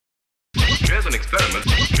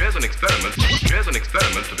Here's an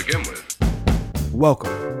experiment to begin with.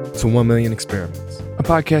 Welcome to 1 Million Experiments, a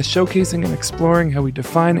podcast showcasing and exploring how we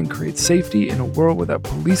define and create safety in a world without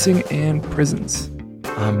policing and prisons.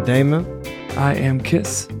 I'm Damon. I am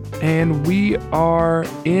Kiss, and we are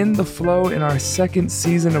in the flow in our second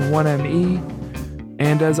season of 1ME.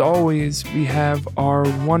 And as always, we have our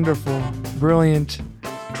wonderful, brilliant,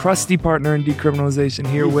 trusty partner in decriminalization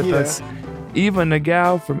here with us, Eva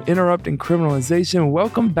Nagao from Interrupting Criminalization.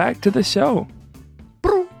 Welcome back to the show.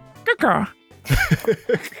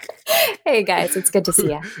 Hey guys, it's good to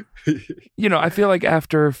see you. You know, I feel like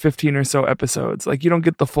after 15 or so episodes, like you don't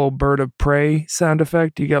get the full bird of prey sound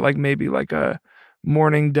effect. You get like maybe like a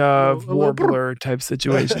mourning dove, warbler type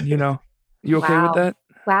situation, you know? You okay with that?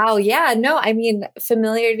 Wow. Yeah. No, I mean,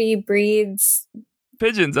 familiarity breeds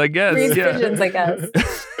pigeons, I guess. Pigeons, I guess.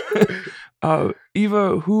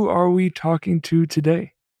 Eva, who are we talking to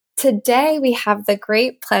today? Today, we have the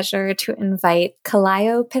great pleasure to invite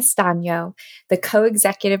Chaya Pestaño, the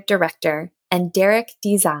co-executive director, and Derek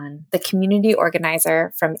Dizan, the community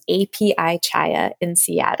organizer from API Chaya in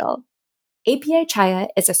Seattle. API Chaya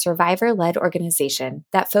is a survivor-led organization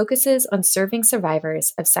that focuses on serving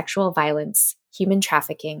survivors of sexual violence, human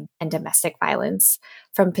trafficking, and domestic violence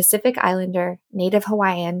from Pacific Islander, Native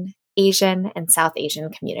Hawaiian, Asian, and South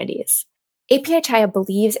Asian communities. API Chaya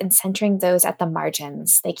believes in centering those at the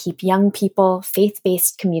margins. They keep young people,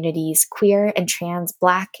 faith-based communities, queer and trans,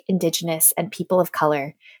 Black, Indigenous, and people of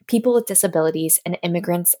color, people with disabilities, and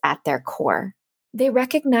immigrants at their core. They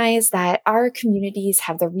recognize that our communities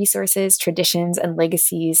have the resources, traditions, and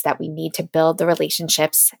legacies that we need to build the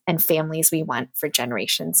relationships and families we want for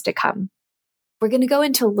generations to come. We're going to go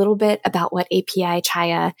into a little bit about what API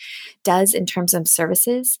Chaya does in terms of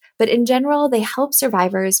services, but in general, they help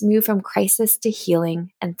survivors move from crisis to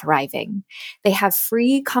healing and thriving. They have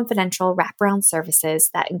free, confidential wraparound services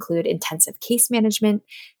that include intensive case management,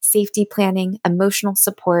 safety planning, emotional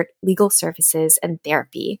support, legal services, and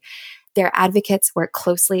therapy. Their advocates work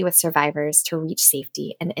closely with survivors to reach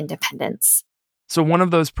safety and independence. So one of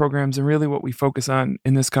those programs, and really what we focus on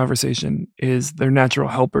in this conversation, is their Natural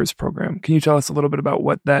Helpers program. Can you tell us a little bit about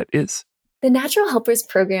what that is? The Natural Helpers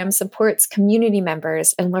program supports community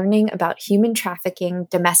members in learning about human trafficking,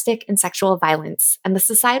 domestic and sexual violence, and the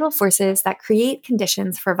societal forces that create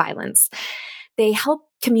conditions for violence. They help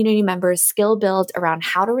community members skill build around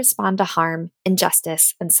how to respond to harm,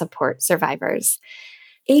 injustice, and support survivors.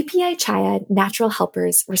 API Chaya Natural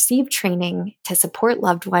Helpers receive training to support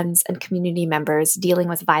loved ones and community members dealing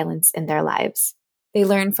with violence in their lives. They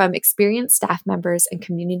learn from experienced staff members and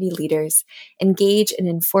community leaders, engage in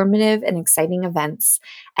informative and exciting events,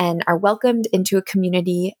 and are welcomed into a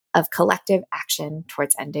community of collective action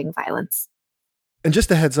towards ending violence. And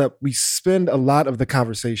just a heads up, we spend a lot of the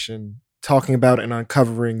conversation talking about and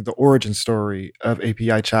uncovering the origin story of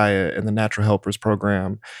API Chaya and the Natural Helpers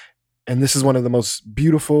program. And this is one of the most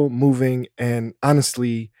beautiful, moving, and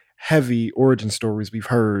honestly heavy origin stories we've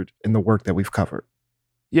heard in the work that we've covered.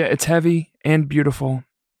 Yeah, it's heavy and beautiful,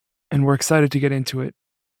 and we're excited to get into it.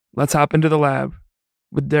 Let's hop into the lab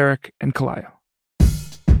with Derek and Chaya.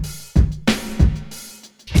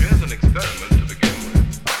 Here's an experiment to begin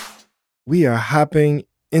with. We are hopping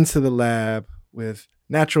into the lab with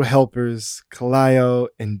Natural Helpers, Chaya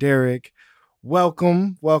and Derek.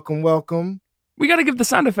 Welcome, welcome, welcome. We got to give the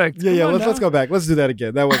sound effect. Yeah, let's go back. Let's do that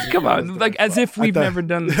again. That was Come on, like as if we've never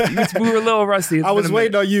done this. We were a little rusty. I was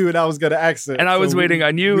waiting on you, and I was going to accent. And I was waiting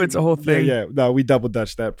on you. It's a whole thing. Yeah. No, we double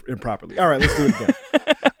dutched that improperly. All right, let's do it again.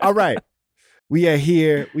 All right. We are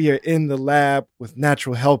here. We are in the lab with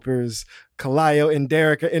Natural Helpers. Chaya and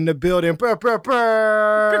Derek are in the building. Brr, brr,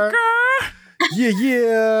 brr.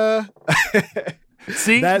 Yeah.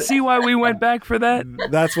 See why we went back for that?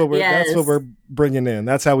 That's what we're bringing in.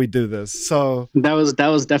 That's how we do this. So that was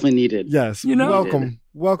definitely needed. Yes. Welcome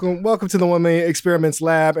to the 1 Million Experiments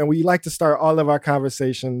Lab. And we like to start all of our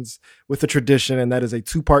conversations with a tradition, and that is a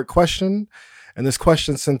 2-part question. And this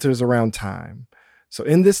question centers around time. So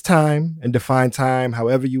in this time, and define time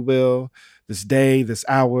however you will, this day, this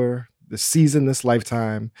hour, this season, this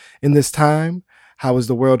lifetime, in this time, how is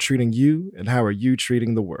the world treating you, and how are you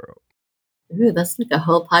treating the world? Ooh, that's like a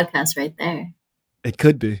whole podcast right there. It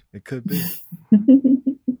could be. I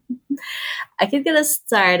could get us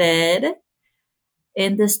started.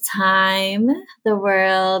 In this time, the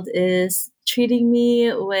world is treating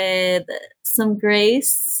me with some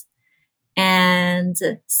grace and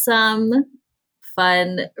some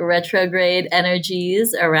fun retrograde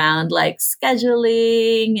energies around like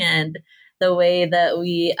scheduling and the way that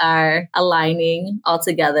we are aligning all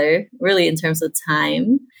together, really in terms of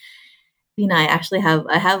time.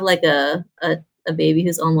 I have like a baby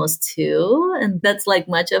who's almost 2, and that's like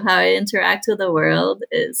much of how I interact with the world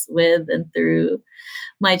is with and through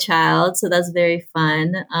my child. So that's very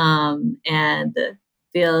fun, and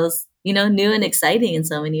feels, new and exciting in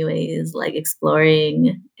so many ways, like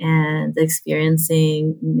exploring and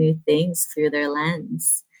experiencing new things through their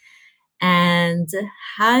lens. And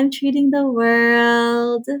how I'm treating the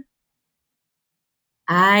world,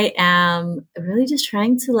 I am really just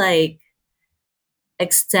trying to like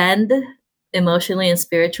extend emotionally and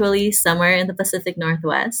spiritually somewhere in the Pacific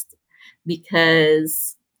Northwest,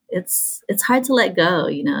 because it's hard to let go.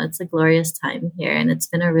 It's a glorious time here, and it's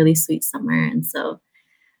been a really sweet summer. And so,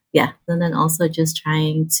 yeah, and then also just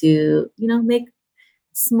trying to make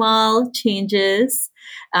small changes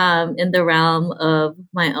in the realm of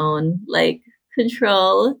my own like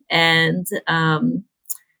control, and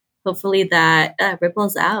hopefully that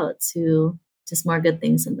ripples out to just more good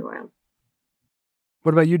things in the world.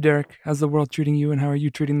 What about you, Derek? How's the world treating you, and how are you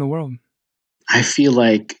treating the world? I feel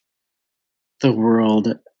like the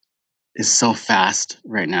world is so fast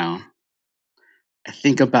right now. I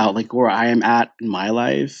think about like where I am at in my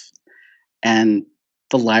life and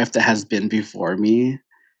the life that has been before me,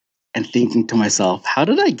 and thinking to myself, how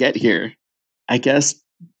did I get here? I guess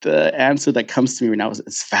the answer that comes to me right now is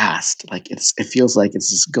it's fast. Like it feels like it's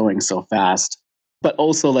just going so fast. But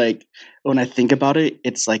also like when I think about it,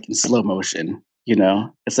 it's like in slow motion,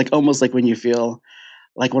 It's like almost like when you feel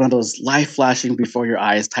like one of those life flashing before your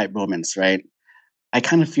eyes type moments, right? I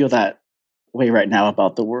kind of feel that way right now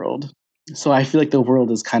about the world. So I feel like the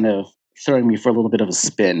world is kind of throwing me for a little bit of a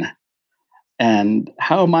spin. And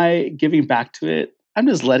how am I giving back to it? I'm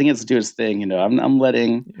just letting it do its thing, I'm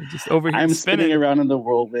letting You're just over here I'm spinning. spinning around in the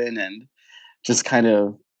whirlwind and just kind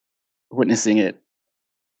of witnessing it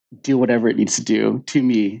do whatever it needs to do to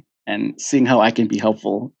me, and seeing how I can be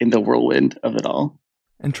helpful in the whirlwind of it all.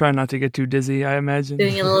 And try not to get too dizzy, I imagine.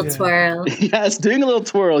 Doing a little twirl. Yes, doing a little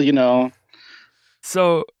twirl.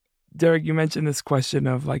 So, Derek, you mentioned this question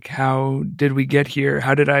of like, how did we get here?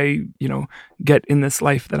 How did I, get in this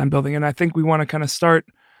life that I'm building? And I think we want to kind of start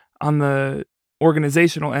on the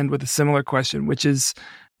organizational end with a similar question, which is,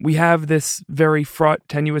 we have this very fraught,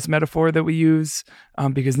 tenuous metaphor that we use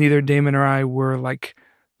because neither Damon or I were like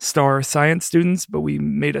star science students, but we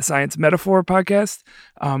made a science metaphor podcast.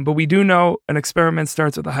 But we do know an experiment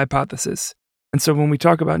starts with a hypothesis. And so when we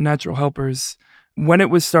talk about natural helpers, when it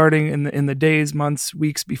was starting in the days, months,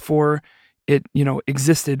 weeks before it,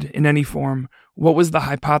 existed in any form, what was the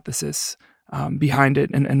hypothesis behind it,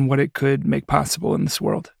 and what it could make possible in this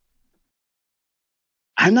world?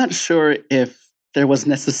 I'm not sure if there was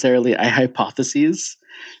necessarily a hypothesis.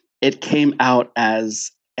 It came out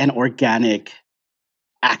as an organic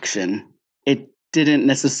action. It didn't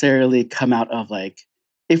necessarily come out of like,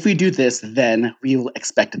 if we do this, then we will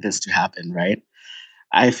expect this to happen, right?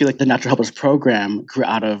 I feel like the Natural Helpers program grew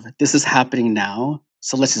out of, this is happening now,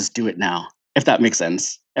 so let's just do it now, if that makes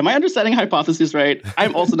sense. Am I understanding hypotheses right?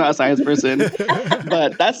 I'm also not a science person,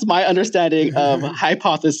 but that's my understanding of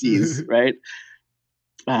hypotheses, right?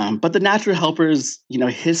 But the Natural Helpers,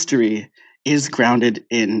 history is grounded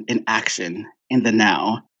in action, in the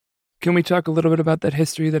now. Can we talk a little bit about that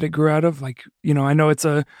history that it grew out of? Like, I know it's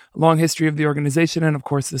a long history of the organization, and of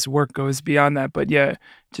course this work goes beyond that, but yeah,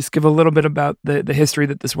 just give a little bit about the history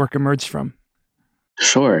that this work emerged from.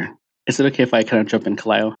 Sure. Is it okay if I kind of jump in,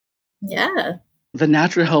 Kaleo? Yeah. The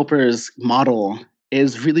Natural Helpers model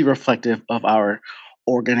is really reflective of our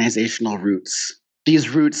organizational roots. These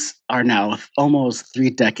roots are now almost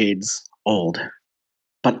 3 decades old,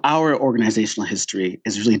 but our organizational history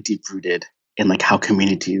is really deep rooted in like how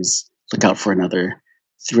communities look out for another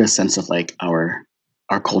through a sense of like our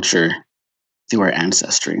culture, through our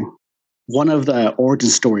ancestry. One of the origin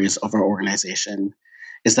stories of our organization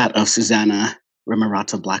is that of Susanna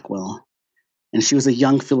Remirata Blackwell. And she was a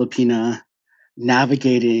young Filipina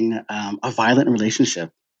navigating a violent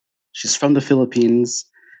relationship. She's from the Philippines.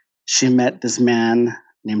 She met this man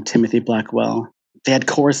named Timothy Blackwell. They had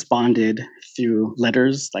corresponded through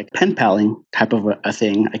letters, like pen paling type of a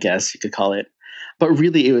thing, I guess you could call it. But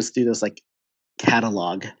really it was through this like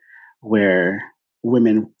catalog where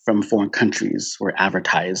women from foreign countries were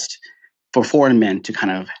advertised for foreign men to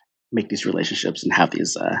kind of make these relationships and have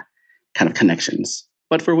these kind of connections.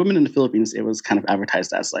 But for women in the Philippines, it was kind of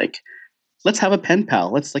advertised as like, let's have a pen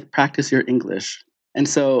pal. Let's like practice your English. And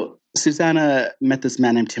so Susanna met this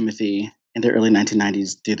man named Timothy in the early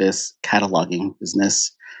 1990s, through this cataloging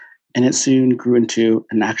business. And it soon grew into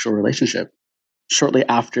an actual relationship. Shortly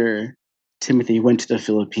after, Timothy went to the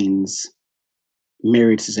Philippines,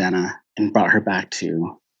 married Susanna, and brought her back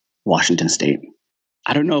to Washington State.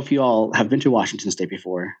 I don't know if you all have been to Washington State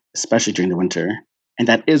before, especially during the winter. And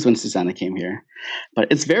that is when Susanna came here. But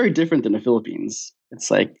it's very different than the Philippines. It's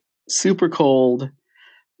like super cold.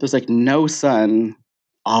 There's like no sun.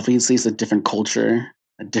 Obviously, it's a different culture,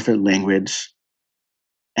 a different language.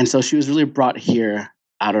 And so she was really brought here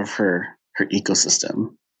out of her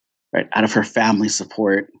ecosystem, right? Out of her family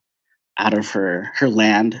support, out of her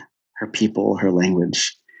land, her people, her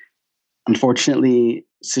language. Unfortunately,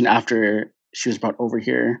 soon after she was brought over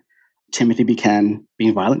here, Timothy began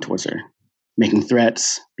being violent towards her, making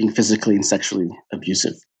threats, being physically and sexually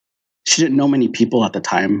abusive. She didn't know many people at the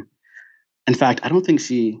time. In fact, I don't think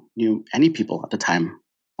she knew any people at the time.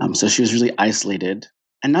 So she was really isolated.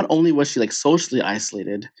 And not only was she like socially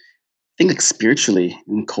isolated, I think like spiritually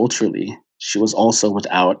and culturally, she was also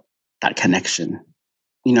without that connection.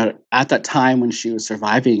 You know, at that time when she was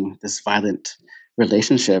surviving this violent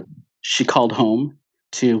relationship, she called home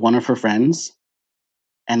to one of her friends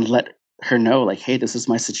and let her know, like, hey, this is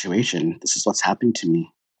my situation. This is what's happening to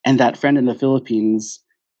me. And that friend in the Philippines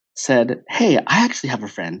said, hey, I actually have a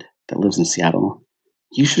friend that lives in Seattle.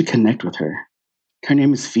 You should connect with her. Her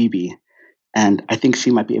name is Phoebe, and I think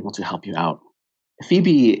she might be able to help you out.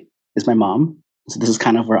 Phoebe is my mom. So this is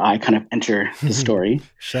kind of where I kind of enter the story.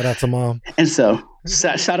 Shout out to mom. And so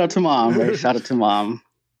shout out to mom, right? Shout out to mom.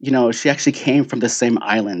 You know, she actually came from the same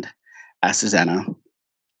island as Susanna.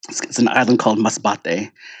 It's an island called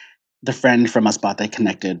Masbate. The friend from Masbate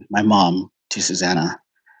connected my mom to Susanna.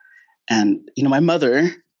 And, you know, my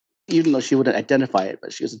mother, even though she wouldn't identify it,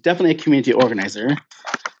 but she was definitely a community organizer.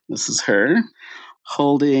 This is her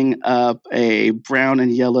holding up a brown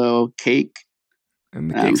and yellow cake. And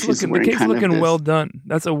the cake's looking well done.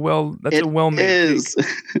 That's a well-made cake.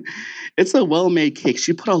 It's a well-made cake.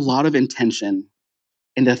 She put a lot of intention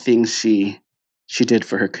in the things she did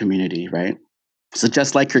for her community, right? So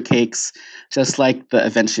just like her cakes, just like the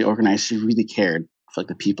events she organized, she really cared for like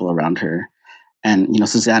the people around her. And, you know,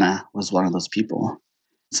 Susanna was one of those people.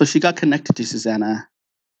 So she got connected to Susanna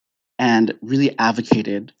and really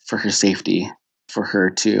advocated for her safety, for her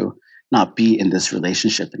to not be in this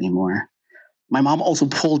relationship anymore. My mom also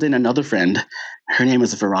pulled in another friend. Her name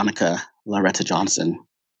is Veronica Laretta Johnson.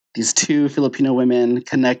 These two Filipino women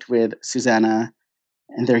connect with Susanna,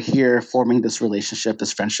 and they're here forming this relationship,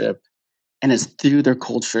 this friendship. And it's through their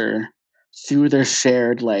culture, through their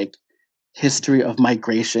shared like history of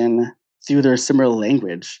migration, through their similar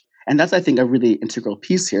language. And that's, I think, a really integral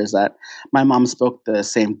piece here is that my mom spoke the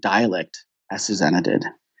same dialect as Susanna did.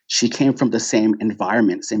 She came from the same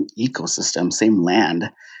environment, same ecosystem, same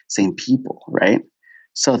land, same people, right?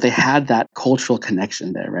 So they had that cultural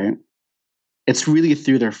connection there, right? It's really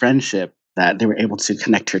through their friendship that they were able to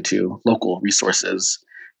connect her to local resources,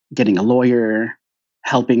 getting a lawyer,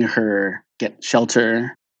 helping her get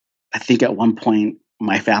shelter. I think at one point,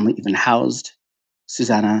 my family even housed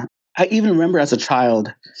Susanna. I even remember as a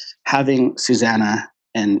child having Susanna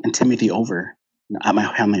and Timothy over at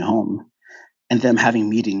my family home and them having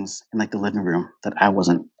meetings in like the living room that I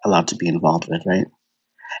wasn't allowed to be involved with, right?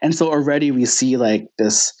 And so already we see like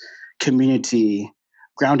this community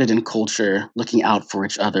grounded in culture, looking out for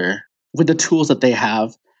each other with the tools that they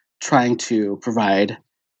have, trying to provide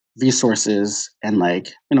resources and like,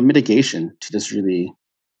 you know, mitigation to this really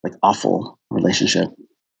like awful relationship.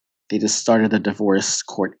 They just started the divorce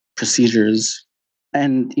court procedures.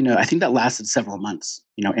 And, you know, I think that lasted several months,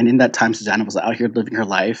 you know, and in that time, Susanna was out here living her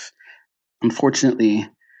life. Unfortunately,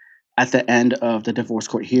 at the end of the divorce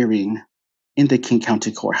court hearing in the King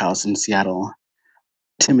County Courthouse in Seattle,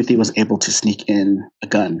 Timothy was able to sneak in a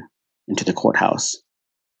gun into the courthouse.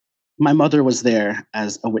 My mother was there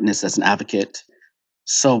as a witness, as an advocate.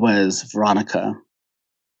 So was Veronica.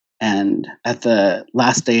 And at the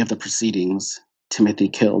last day of the proceedings, Timothy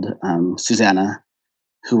killed Susanna,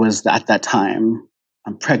 who was at that time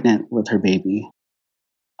pregnant with her baby.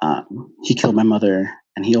 He killed my mother,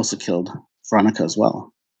 and he also killed Veronica as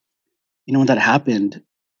well. You know, when that happened,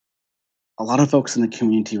 a lot of folks in the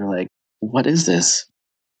community were like, what is this?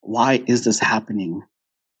 Why is this happening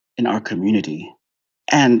in our community?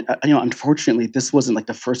 And, you know, unfortunately, this wasn't like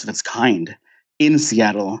the first of its kind in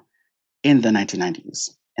Seattle in the 1990s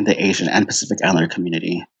in the Asian and Pacific Islander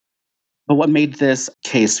community. But what made this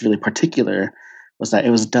case really particular was that it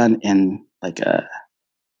was done in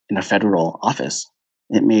a federal office.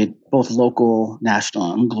 It made both local,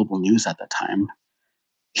 national, and global news at the time.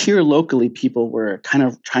 Here locally, people were kind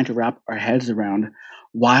of trying to wrap our heads around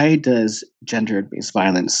why does gender-based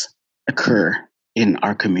violence occur in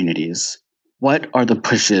our communities? What are the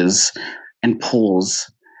pushes and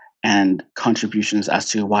pulls and contributions as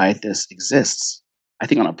to why this exists? I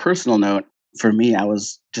think on a personal note, for me, I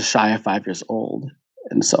was just shy of 5 years old.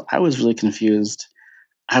 And so I was really confused.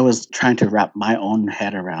 I was trying to wrap my own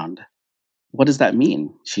head around, what does that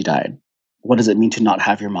mean? She died. What does it mean to not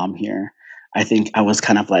have your mom here? I think I was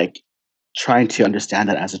kind of like trying to understand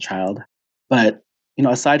that as a child. But,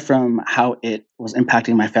 aside from how it was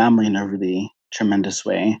impacting my family in a really tremendous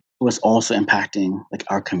way, it was also impacting like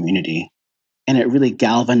our community. And it really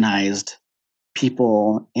galvanized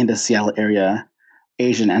people in the Seattle area,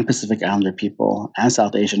 Asian and Pacific Islander people and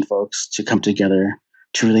South Asian folks to come together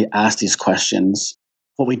to really ask these questions.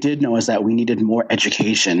 What we did know is that we needed more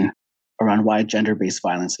education around why gender-based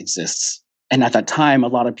violence exists. And at that time, a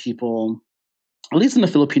lot of people, at least in the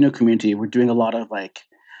Filipino community, were doing a lot of like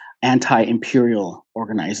anti-imperial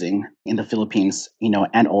organizing in the Philippines,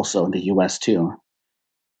 and also in the US too.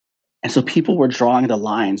 And so people were drawing the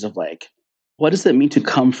lines of like, what does it mean to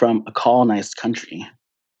come from a colonized country?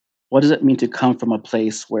 What does it mean to come from a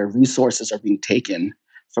place where resources are being taken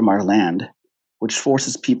from our land, which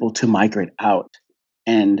forces people to migrate out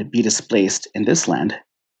and be displaced in this land?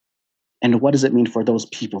 And what does it mean for those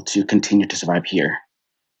people to continue to survive here,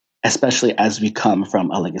 especially as we come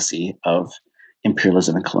from a legacy of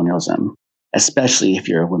imperialism and colonialism, especially if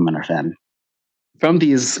you're a woman or femme? From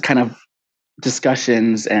these kind of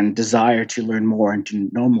discussions and desire to learn more and to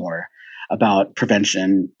know more about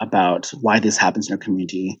prevention, about why this happens in our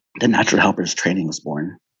community, the Natural Helpers training was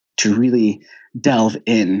born to really delve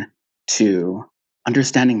in to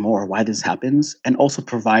understanding more why this happens and also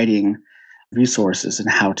providing resources and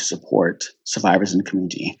how to support survivors in the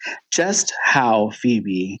community. Just how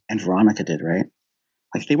Phoebe and Veronica did, right?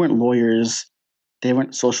 Like they weren't lawyers, they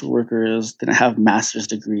weren't social workers, didn't have master's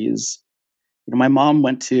degrees. My mom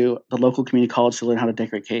went to the local community college to learn how to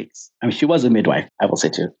decorate cakes. I mean, she was a midwife, I will say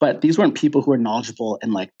too. But these weren't people who were knowledgeable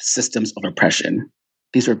in like systems of oppression.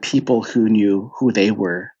 These were people who knew who they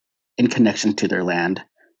were in connection to their land,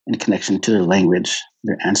 in connection to their language,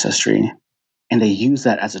 their ancestry. And they use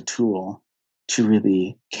that as a tool to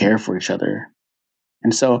really care for each other.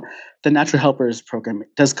 And so the Natural Helpers program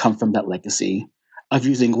does come from that legacy of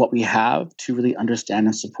using what we have to really understand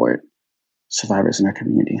and support survivors in our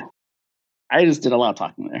community. I just did a lot of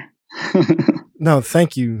talking there. No,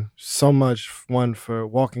 thank you so much, one, for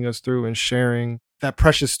walking us through and sharing that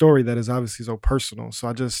precious story that is obviously so personal. So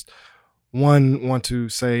I just, want to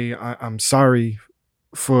say I'm sorry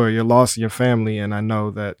for your loss in your family. And I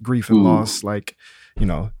know that grief and loss,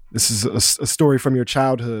 this is a story from your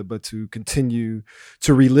childhood, but to continue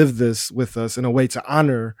to relive this with us in a way to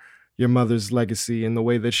honor your mother's legacy and the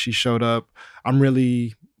way that she showed up, I'm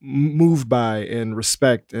really moved by and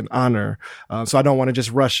respect and honor. So I don't want to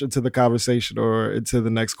just rush into the conversation or into the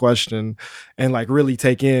next question and like really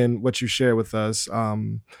take in what you share with us.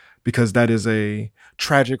 Because that is a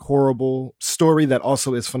tragic, horrible story that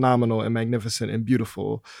also is phenomenal and magnificent and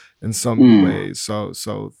beautiful in so many ways.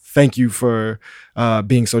 So thank you for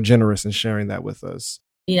being so generous and sharing that with us.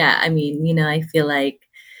 Yeah, I mean, I feel like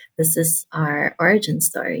this is our origin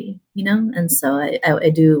story, and so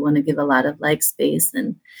I do want to give a lot of like space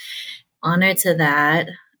and honor to that,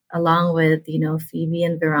 along with, Phoebe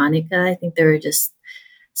and Veronica. I think there were just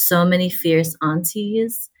so many fierce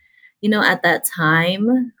aunties, at that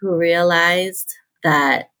time who realized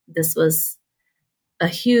that this was a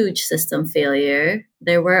huge system failure.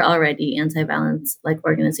 There were already anti-violence like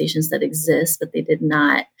organizations that exist, but they did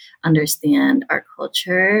not understand our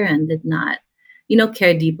culture and did not,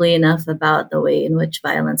 care deeply enough about the way in which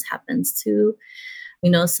violence happens to,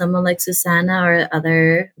 someone like Susanna or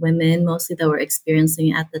other women, mostly that were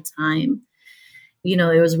experiencing at the time.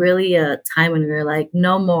 It was really a time when we were like,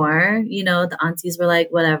 no more, the aunties were like,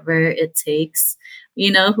 whatever it takes,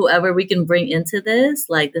 whoever we can bring into this,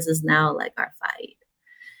 like, this is now like our fight.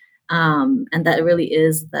 And that really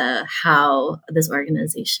is how this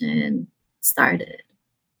organization started.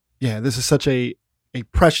 Yeah, this is such a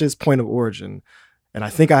precious point of origin. And I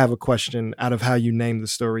think I have a question out of how you name the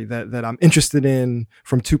story that I'm interested in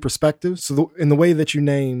from two perspectives. So in the way that you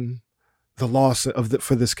name the loss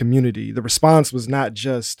for this community, the response was not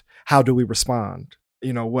just how do we respond?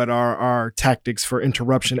 What are our tactics for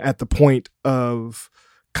interruption at the point of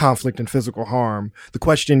conflict and physical harm? The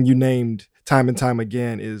question you named time and time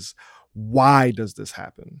again is, why does this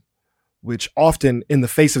happen? Which often in the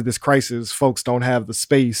face of this crisis, folks don't have the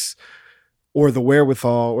space or the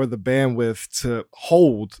wherewithal or the bandwidth to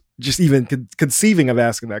hold, just even conceiving of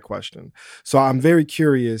asking that question. So I'm very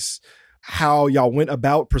curious, how y'all went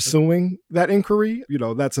about pursuing that inquiry.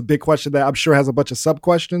 That's a big question that I'm sure has a bunch of sub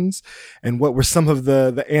questions, and what were some of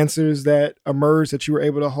the answers that emerged that you were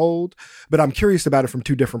able to hold. But I'm curious about it from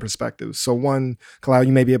two different perspectives. So one, Kalao,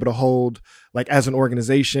 you may be able to hold like as an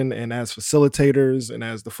organization and as facilitators and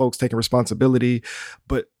as the folks taking responsibility.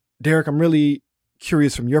 But Derek, I'm really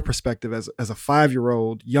curious from your perspective as a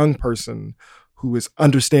 5-year-old young person who is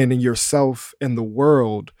understanding yourself and the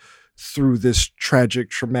world through this tragic,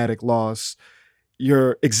 traumatic loss.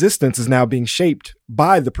 Your existence is now being shaped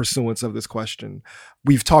by the pursuance of this question.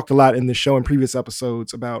 We've talked a lot in this show in previous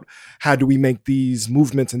episodes about how do we make these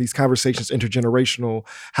movements and these conversations intergenerational?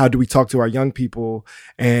 How do we talk to our young people?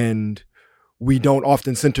 And we don't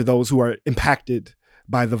often center those who are impacted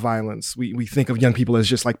by the violence. We think of young people as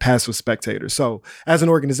just like passive spectators. So as an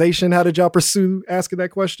organization, how did y'all pursue asking that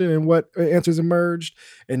question and what answers emerged?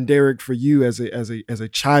 And Derek, for you as a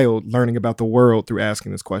child learning about the world through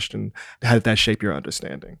asking this question, how did that shape your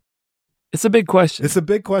understanding? It's a big question. It's a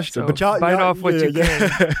big question, So but y'all bite off what you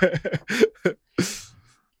can.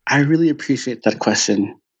 I really appreciate that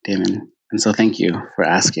question, Damon. And so thank you for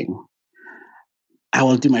asking. I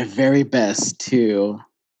will do my very best to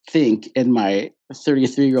think in my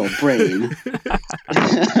 33-year-old brain.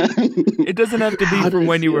 It doesn't have to be from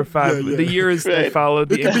when you were 5. The years that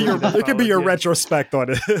followed. It could be your retrospect on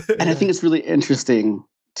it. And I think it's really interesting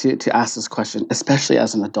to ask this question, especially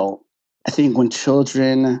as an adult. I think when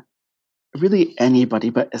children, really anybody,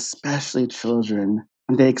 but especially children,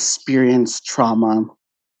 when they experience trauma,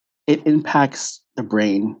 it impacts the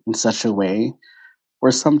brain in such a way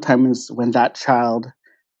where sometimes when that child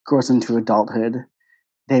grows into adulthood,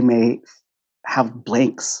 they may have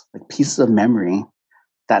blanks, like pieces of memory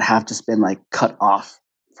that have just been like cut off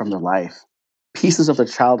from their life. Pieces of their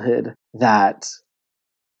childhood that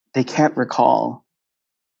they can't recall.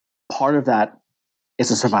 Part of that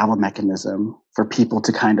is a survival mechanism for people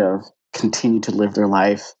to kind of continue to live their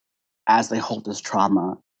life as they hold this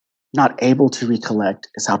trauma. Not able to recollect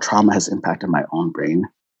is how trauma has impacted my own brain.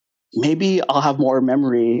 Maybe I'll have more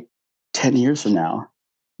memory 10 years from now.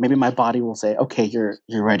 Maybe my body will say, okay, you're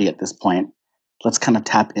ready at this point. Let's kind of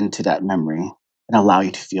tap into that memory and allow you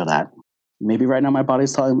to feel that. Maybe right now my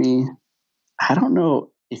body's telling me, I don't know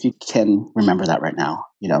if you can remember that right now,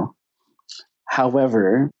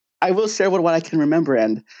 However, I will share what I can remember.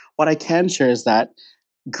 And what I can share is that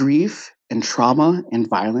grief and trauma and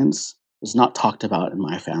violence was not talked about in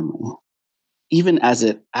my family, even as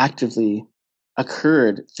it actively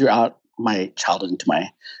occurred throughout my childhood into my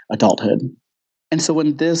adulthood. And so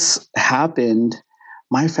when this happened,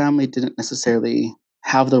 my family didn't necessarily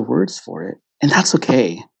have the words for it. And that's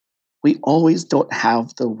okay. We always don't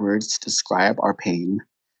have the words to describe our pain,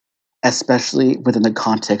 especially within the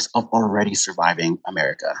context of already surviving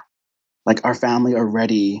America. Like our family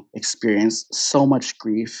already experienced so much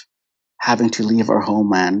grief having to leave our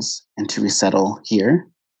homelands and to resettle here.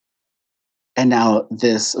 And now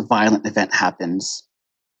this violent event happens.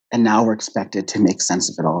 And now we're expected to make sense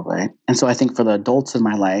of it all, right? And so I think for the adults in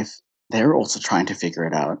my life, they're also trying to figure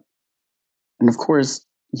it out. And of course,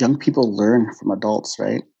 young people learn from adults,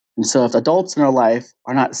 right? And so if adults in our life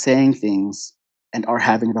are not saying things and are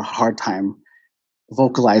having a hard time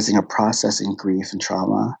vocalizing or processing grief and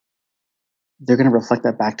trauma, they're going to reflect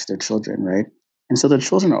that back to their children, right? And so their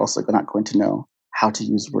children are also not going to know how to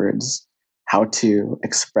use words, how to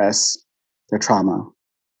express their trauma.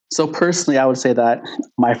 So personally, I would say that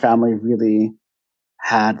my family really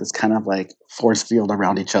had this kind of like force field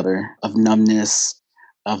around each other of numbness,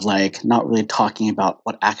 of like not really talking about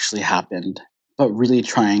what actually happened, but really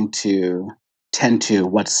trying to tend to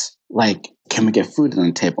what's like, can we get food on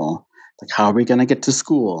the table? Like, how are we going to get to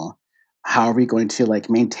school? How are we going to like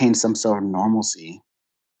maintain some sort of normalcy?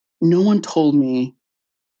 No one told me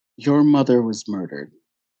your mother was murdered.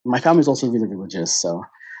 My family is also really religious, so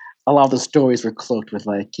a lot of the stories were cloaked with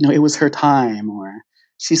like, it was her time, or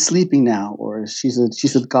she's sleeping now, or she's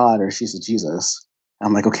with God, or she's with Jesus.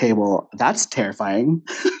 I'm like, okay, well, that's terrifying.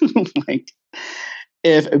 Like,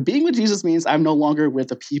 if being with Jesus means I'm no longer with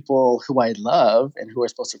the people who I love and who are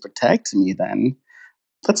supposed to protect me, then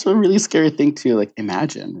that's a really scary thing to like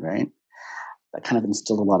imagine, right? That kind of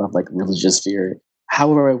instilled a lot of like religious fear.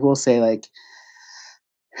 However, I will say like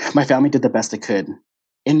my family did the best they could.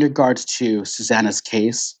 In regards to Susanna's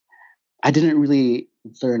case, I didn't really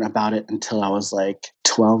learn about it until I was like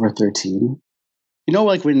 12 or 13.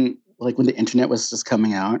 Like when the internet was just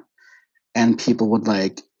coming out and people would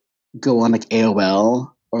like go on like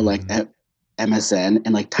AOL or like MSN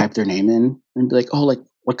and like type their name in and be like, oh, like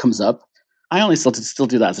what comes up? I only still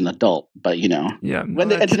do that as an adult, but Yeah, no, when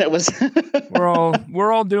the internet was,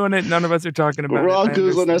 we're all doing it. None of us are talking about we're it. all I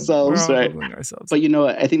Googling understand. ourselves, We're all right? Googling ourselves. But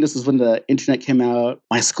I think this was when the internet came out.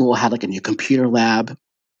 My school had like a new computer lab.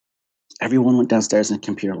 Everyone went downstairs in the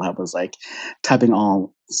computer lab was like typing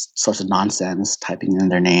all sorts of nonsense, typing in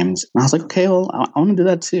their names. And I was like, okay, well, I want to do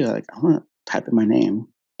that too. Like, I want to type in my name.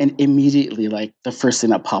 And immediately, like, the first thing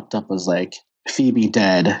that popped up was like, Phoebe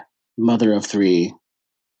dead, mother of 3,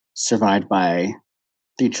 survived by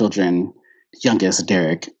 3 children, youngest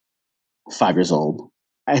Derek, 5 years old.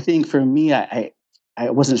 I think for me, I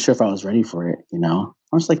wasn't sure if I was ready for it. I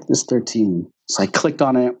was like this 13, so I clicked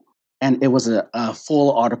on it, and it was a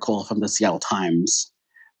full article from the Seattle Times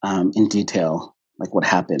in detail, like what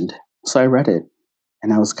happened. So I read it,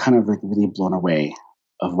 and I was kind of like really blown away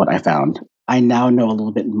of what I found. I now know a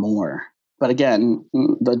little bit more. But again,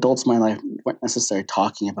 the adults in my life weren't necessarily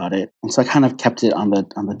talking about it. And so I kind of kept it on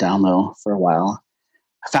the down low for a while.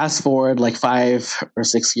 Fast forward like 5 or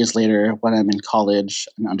 6 years later, when I'm in college,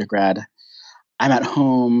 an undergrad, I'm at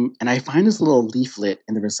home and I find this little leaflet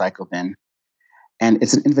in the recycle bin. And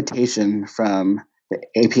it's an invitation from the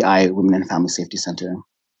API Women and Family Safety Center.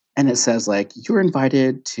 And it says, like, you're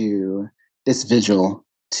invited to this vigil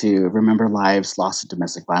to remember lives lost to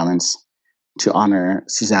domestic violence, to honor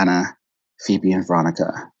Susanna, Phoebe, and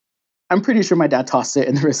Veronica. I'm pretty sure my dad tossed it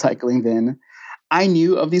in the recycling bin. I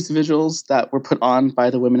knew of these vigils that were put on by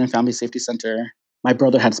the Women and Family Safety Center. My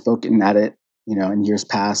brother had spoken at it, in years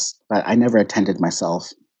past, but I never attended myself.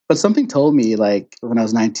 But something told me, like, when I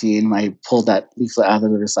was 19, when I pulled that leaflet out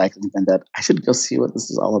of the recycling bin, that I should go see what this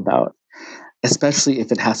is all about, especially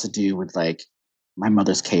if it has to do with, like, my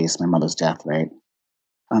mother's case, my mother's death, right?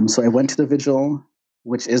 So I went to the vigil,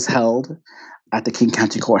 which is held at the King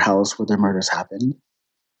County Courthouse where the murders happened.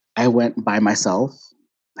 I went by myself.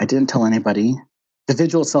 I didn't tell anybody. The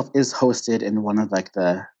vigil itself is hosted in one of like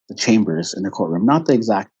the chambers in the courtroom, not the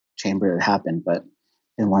exact chamber it happened, but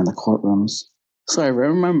in one of the courtrooms. So I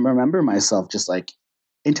remember myself just like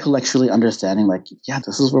intellectually understanding, like, yeah,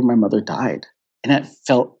 this is where my mother died. And it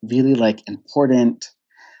felt really like important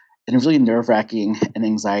and really nerve-wracking and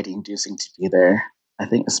anxiety-inducing to be there. I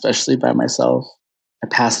think especially by myself. I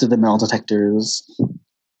passed through the metal detectors.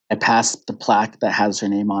 I passed the plaque that has her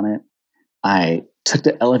name on it. I took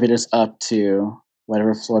the elevators up to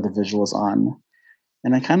whatever floor the vigil was on.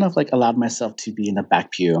 And I kind of like allowed myself to be in the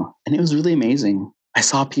back pew. And it was really amazing. I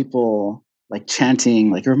saw people like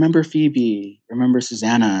chanting, like, remember Phoebe, remember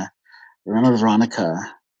Susanna, remember Veronica.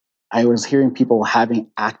 I was hearing people having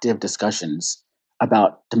active discussions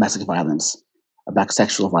about domestic violence, about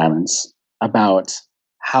sexual violence, about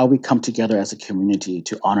how we come together as a community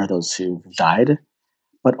to honor those who died,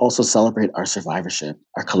 but also celebrate our survivorship,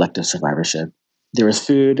 our collective survivorship. There was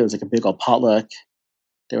food. There was like a big old potluck.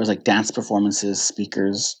 There was like dance performances,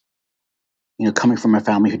 speakers, coming from a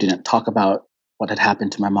family who didn't talk about what had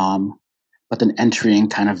happened to my mom, but then entering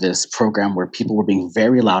kind of this program where people were being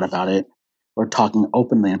very loud about it, or talking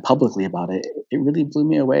openly and publicly about it. It really blew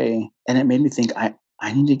me away. And it made me think I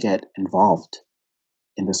need to get involved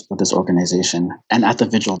with this organization. And at the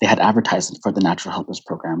vigil, they had advertised for the Natural Helpers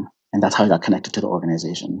program. And that's how I got connected to the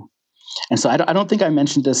organization. And so I don't think I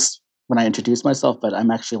mentioned this when I introduced myself, but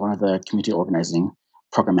I'm actually one of the community organizing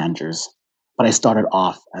program managers. But I started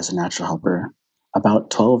off as a natural helper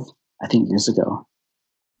about 12, I think, years ago.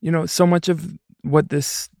 So much of what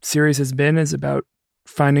this series has been is about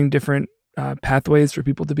finding different pathways for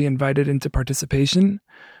people to be invited into participation.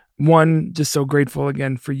 One, just so grateful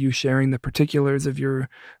again for you sharing the particulars of your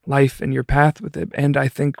life and your path with it. And I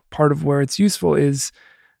think part of where it's useful is,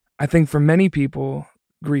 I think for many people,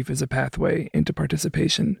 grief is a pathway into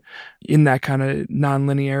participation in that kind of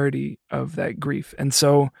non-linearity of that grief. And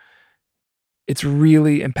so it's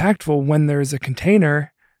really impactful when there's a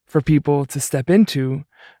container for people to step into.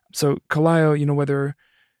 So Kalayo, whether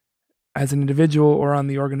as an individual or on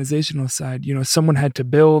the organizational side, someone had to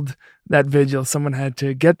build that vigil, someone had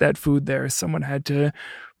to get that food there, someone had to,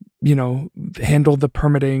 handle the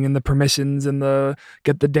permitting and the permissions and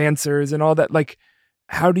get the dancers and all that. Like,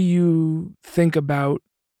 how do you think about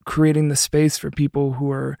creating the space for people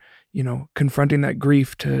who are, confronting that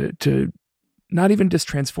grief to not even just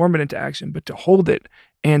transform it into action, but to hold it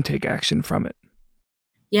and take action from it?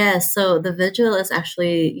 Yeah, so the vigil is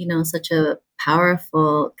actually, such a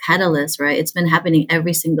powerful catalyst, right? It's been happening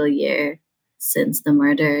every single year since the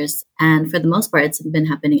murders. And for the most part, it's been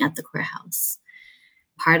happening at the courthouse.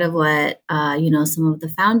 Part of what, some of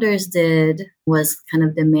the founders did was kind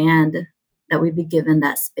of demand that we be given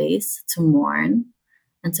that space to mourn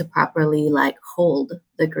and to properly like hold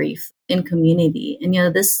the grief in community. And,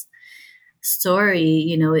 this story,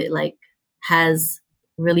 it like has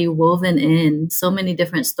really woven in so many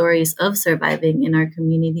different stories of surviving in our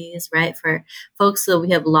communities, right? For folks that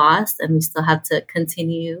we have lost and we still have to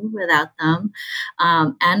continue without them.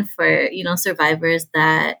 And for, survivors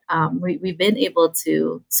that we've been able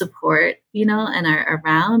to support, and are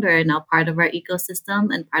around or are now part of our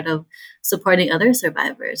ecosystem and part of supporting other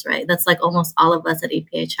survivors, right? That's like almost all of us at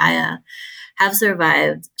APA Chaya have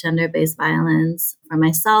survived gender-based violence. For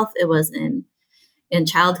myself, it was in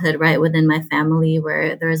childhood, right, within my family,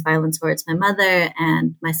 where there was violence towards my mother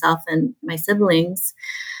and myself and my siblings.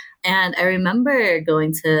 And I remember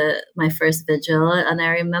going to my first vigil, and I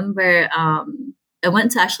remember I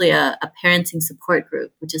went to actually a parenting support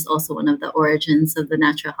group, which is also one of the origins of the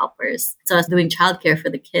natural helpers. So I was doing childcare for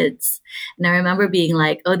the kids. And I remember being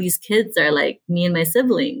like, oh, these kids are like me and my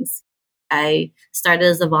siblings. I started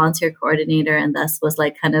as a volunteer coordinator and thus was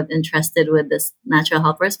like kind of interested with this natural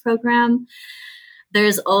helpers program.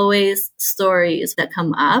 There's always stories that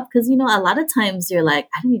come up because, a lot of times you're like,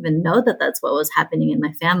 I didn't even know that that's what was happening in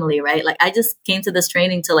my family, right? Like I just came to this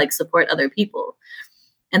training to like support other people.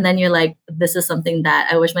 And then you're like, this is something that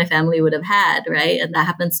I wish my family would have had, right? And that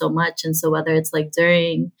happens so much. And so whether it's like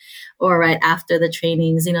during or right after the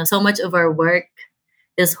trainings, so much of our work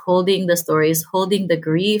is holding the stories, holding the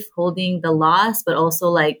grief, holding the loss, but also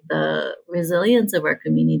like the resilience of our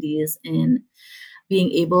communities in being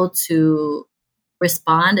able to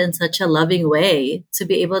respond in such a loving way, to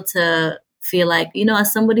be able to feel like,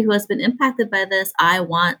 as somebody who has been impacted by this, I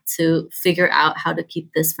want to figure out how to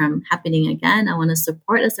keep this from happening again. I want to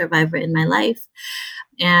support a survivor in my life.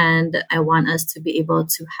 And I want us to be able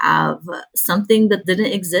to have something that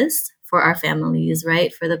didn't exist for our families,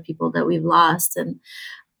 right? For the people that we've lost. And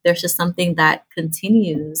there's just something that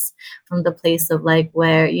continues from the place of like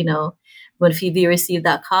where, when Phoebe received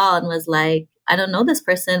that call and was like, I don't know this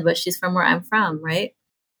person, but she's from where I'm from, right?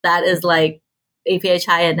 That is like APA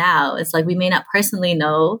Chaya now. It's like we may not personally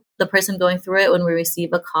know the person going through it when we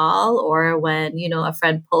receive a call or when, a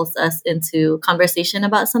friend pulls us into conversation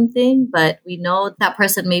about something, but we know that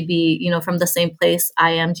person may be, from the same place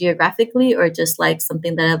I am geographically or just like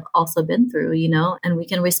something that I've also been through, and we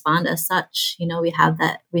can respond as such. We have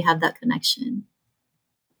that connection.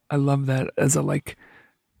 I love that as a like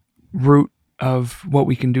root of what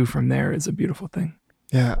we can do from there is a beautiful thing.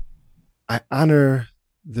 Yeah. I honor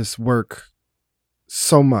this work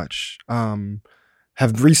so much.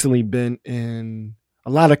 Have recently been in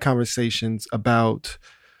a lot of conversations about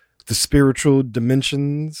the spiritual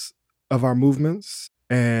dimensions of our movements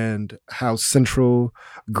and how central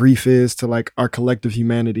grief is to like our collective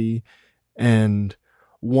humanity. And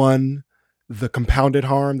one, the compounded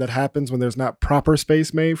harm that happens when there's not proper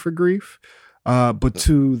space made for grief. But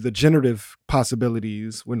two, the generative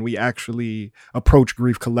possibilities when we actually approach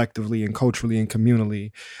grief collectively and culturally and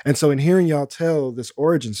communally. And so in hearing y'all tell this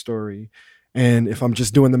origin story, and if I'm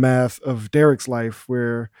just doing the math of Derek's life,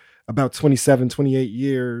 where about 27, 28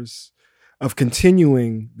 years of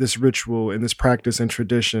continuing this ritual and this practice and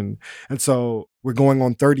tradition. And so we're going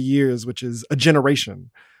on 30 years, which is a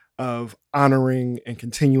generation of honoring and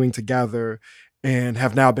continuing to gather and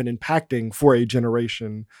have now been impacting for a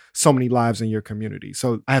generation so many lives in your community.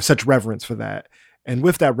 So I have such reverence for that. And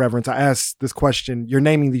with that reverence, I asked this question. You're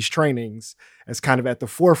naming these trainings as kind of at the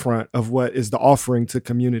forefront of what is the offering to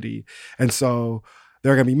community. And so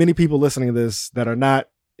there are going to be many people listening to this that are not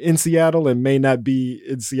in Seattle and may not be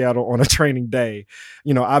in Seattle on a training day.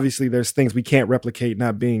 Obviously there's things we can't replicate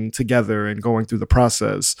not being together and going through the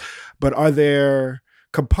process. But are there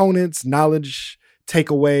components, knowledge,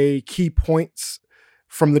 takeaway, key points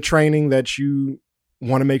from the training that you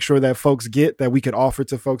want to make sure that folks get, that we could offer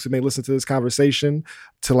to folks who may listen to this conversation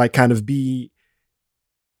to like kind of be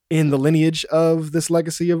in the lineage of this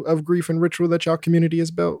legacy of grief and ritual that y'all community has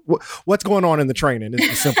built? What's going on in the training is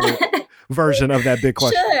the simple version of that big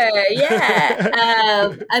question. Sure,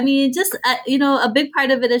 yeah. I mean, just, a big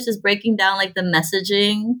part of it is just breaking down like the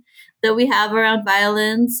messaging that we have around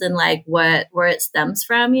violence and like where it stems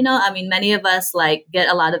from. I mean, many of us like get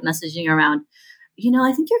a lot of messaging around,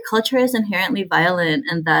 I think your culture is inherently violent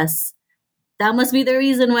and thus that must be the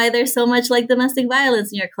reason why there's so much like domestic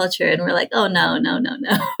violence in your culture. And we're like, oh, no.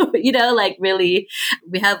 Like really,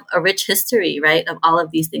 we have a rich history, right, of all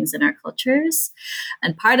of these things in our cultures.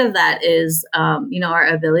 And part of that is, our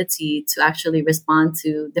ability to actually respond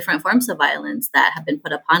to different forms of violence that have been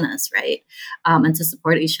put upon us, right? And to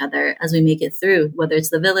support each other as we make it through, whether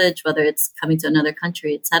it's the village, whether it's coming to another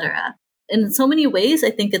country, etc. In so many ways,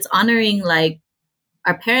 I think it's honoring like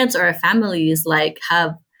our parents or our families like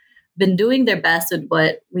have been doing their best with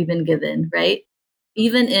what we've been given, right?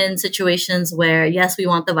 even in situations where, yes, we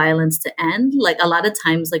want the violence to end, like a lot of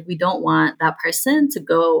times, like we don't want that person to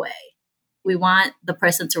go away. We want the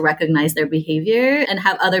person to recognize their behavior and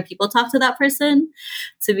have other people talk to that person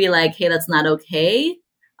to be like, hey, that's not okay.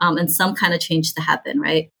 And some kind of change to happen,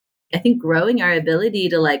 right? I think growing our ability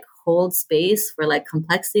to like hold space for like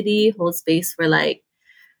complexity, hold space for like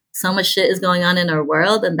so much shit is going on in our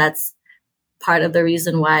world. And that's part of the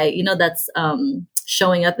reason why, that's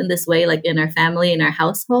showing up in this way, like in our family, in our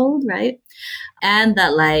household, right? And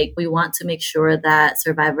that like we want to make sure that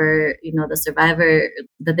the survivor,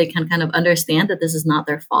 that they can kind of understand that this is not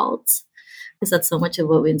their fault. Because that's so much of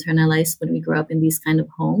what we internalize when we grow up in these kind of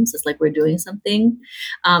homes. It's like we're doing something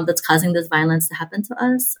that's causing this violence to happen to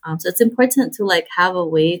us. So it's important to like have a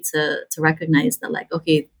way to recognize that like,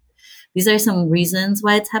 okay, these are some reasons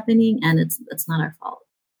why it's happening and it's not our fault.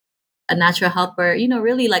 A natural helper,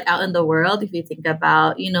 really like out in the world, if you think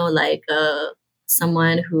about, like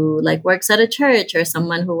someone who like works at a church or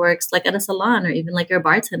someone who works like at a salon or even like your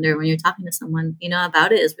bartender, when you're talking to someone,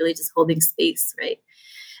 about it, is really just holding space, right?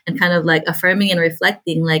 And kind of like affirming and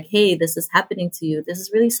reflecting like, hey, this is happening to you. This is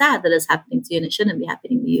really sad that it's happening to you and it shouldn't be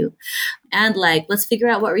happening to you. And like, let's figure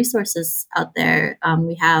out what resources out there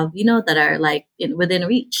we have, that are like within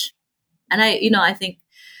reach. And I think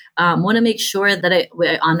want to make sure that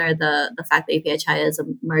we honor the fact that API Chaya is a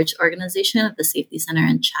merged organization of the Safety Center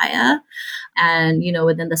in Chaya. And,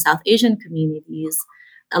 within the South Asian communities,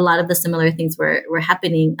 a lot of the similar things were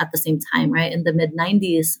happening at the same time, right? In the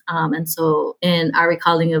mid-90s. And so in our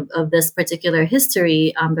recalling of this particular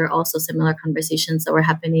history, there are also similar conversations that were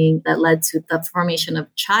happening that led to the formation of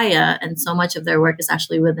Chaya. And so much of their work is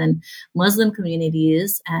actually within Muslim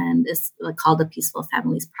communities and it's called the Peaceful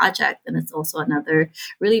Families Project. And it's also another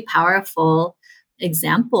really powerful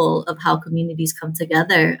example of how communities come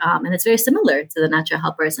together. And it's very similar to the natural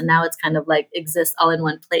helpers. And now it's kind of like exists all in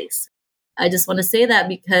one place. I just want to say that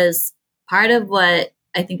because part of what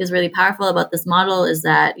I think is really powerful about this model is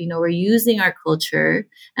that, we're using our culture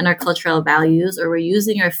and our cultural values, or we're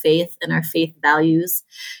using our faith and our faith values,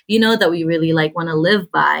 that we really like want to live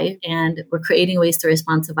by. And we're creating ways to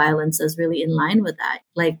respond to violence as really in line with that.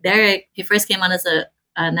 Like Derek, he first came on as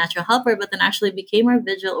a natural helper, but then actually became our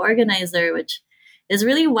vigil organizer, which is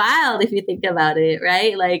really wild if you think about it,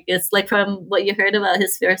 right? Like it's like from what you heard about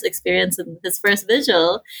his first experience in his first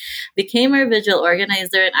vigil, became our vigil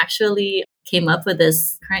organizer and actually came up with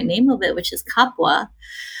this current name of it, which is Kapwa.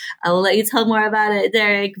 I will let you tell more about it,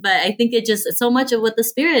 Derek, but I think it just so much of what the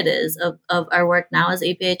spirit is of our work now as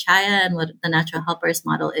APA Chaya and what the Natural Helpers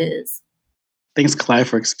model is. Thanks, Clive,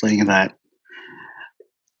 for explaining that.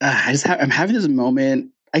 I'm having this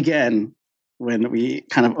moment again when we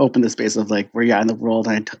kind of open the space of like where you're at in the world.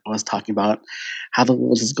 I was talking about how the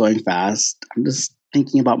world is going fast. I'm just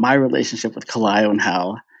thinking about my relationship with Kalayo and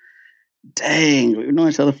how, dang, we've known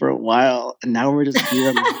each other for a while, and now we're just here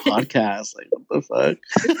on this podcast. Like, what the fuck?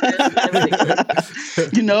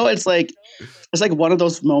 It's like one of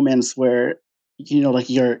those moments where like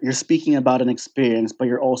you're speaking about an experience, but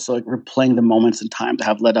you're also like replaying the moments in time that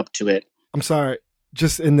have led up to it. I'm sorry,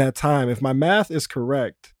 just in that time, if my math is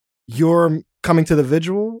correct, your coming to the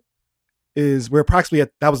vigil we're approximately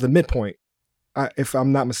that was the midpoint, if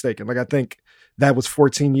I'm not mistaken. Like I think that was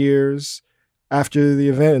 14 years after the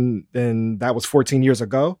event, and that was 14 years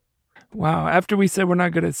ago. Wow. After we said we're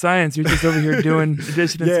not good at science, you're just over here doing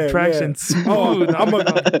addition and subtraction. Smooth.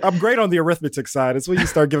 I'm great on the arithmetic side. It's when you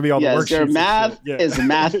start giving me all the worksheets. Your math is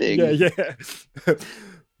mathing. Yeah.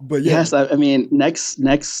 But yeah. Yes, I mean,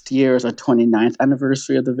 next year is our 29th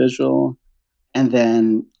anniversary of the vigil. And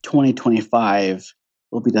then 2025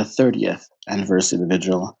 will be the 30th anniversary of the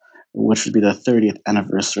vigil, which would be the 30th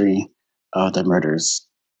anniversary of the murders.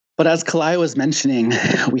 But as Kalai was mentioning,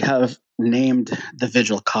 we have named the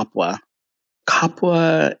vigil Kapwa.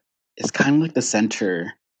 Kapwa is kind of like the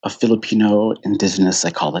center of Filipino indigenous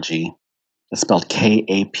psychology. It's spelled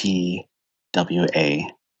Kapwa.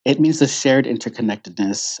 It means the shared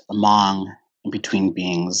interconnectedness among and between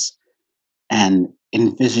beings and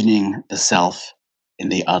envisioning the self in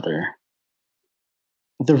the other.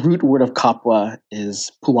 The root word of Kapwa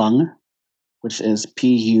is puwang, which is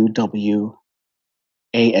Puwang.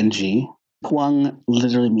 Puwang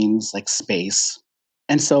literally means like space.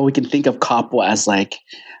 And so we can think of Kapwa as like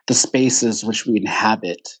the spaces which we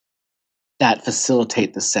inhabit that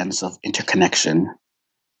facilitate the sense of interconnection,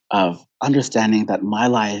 of understanding that my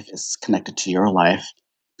life is connected to your life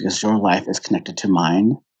because your life is connected to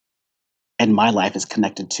mine. And my life is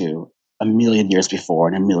connected to a million years before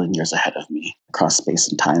and a million years ahead of me across space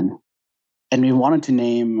and time. And we wanted to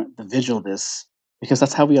name the vigil this because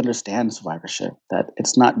that's how we understand survivorship, that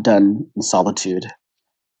it's not done in solitude,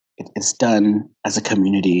 It's done as a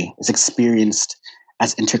community. It's experienced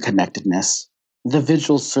as interconnectedness. The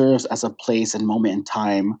vigil serves as a place and moment in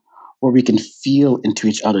time where we can feel into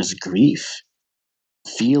each other's grief,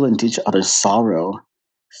 feel into each other's sorrow,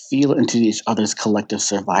 feel into each other's collective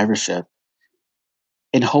survivorship,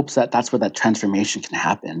 in hopes that that's where that transformation can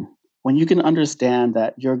happen. When you can understand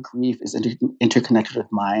that your grief is interconnected with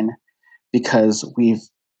mine because we've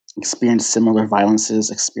experienced similar violences,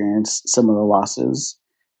 experienced similar losses,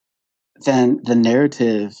 then the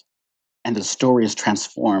narrative and the stories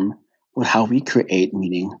transform with how we create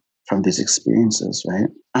meaning from these experiences, right?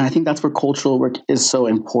 And I think that's where cultural work is so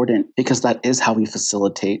important, because that is how we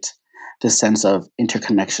facilitate the sense of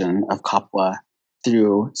interconnection of Kapwa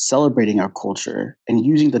through celebrating our culture and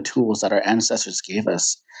using the tools that our ancestors gave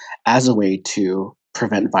us as a way to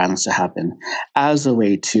prevent violence to happen, as a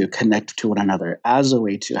way to connect to one another, as a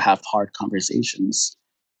way to have hard conversations.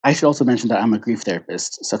 I should also mention that I'm a grief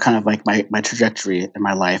therapist. So kind of like my trajectory in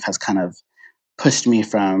my life has kind of pushed me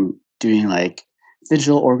from doing like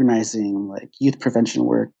vigil organizing, like youth prevention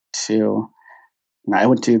work, to, I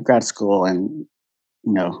went to grad school and,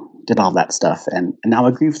 did all that stuff. And now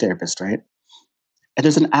I'm a grief therapist, right? And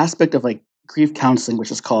there's an aspect of like grief counseling,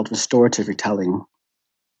 which is called restorative retelling.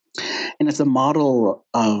 And it's a model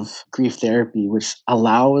of grief therapy which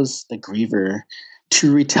allows the griever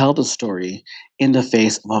to retell the story in the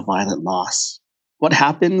face of a violent loss. What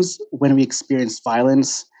happens when we experience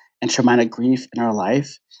violence and traumatic grief in our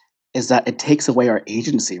life is that it takes away our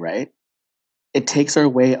agency, right? It takes our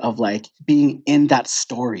way of like being in that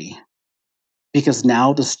story, because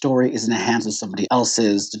now the story is in the hands of somebody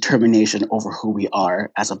else's determination over who we are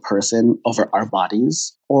as a person, over our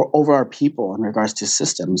bodies, or over our people in regards to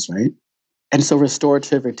systems, right? And so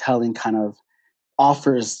restorative retelling kind of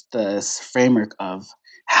offers this framework of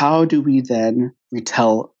how do we then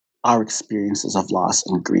retell our experiences of loss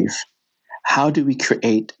and grief? How do we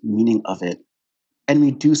create meaning of it? And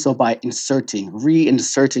we do so by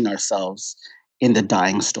reinserting ourselves in the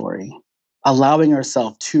dying story, allowing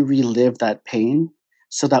ourselves to relive that pain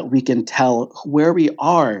so that we can tell where we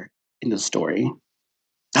are in the story.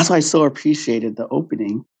 That's why I so appreciated the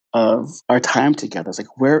opening of our time together. It's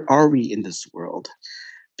like, where are we in this world?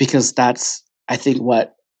 Because that's, I think,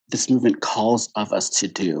 what this movement calls of us to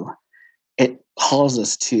do. It calls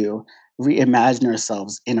us to reimagine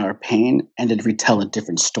ourselves in our pain and then retell a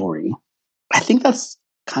different story. I think that's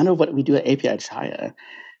kind of what we do at API Chaya,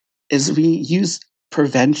 is we use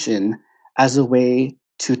prevention as a way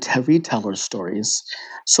to retell our stories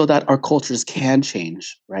so that our cultures can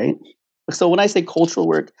change, right? So when I say cultural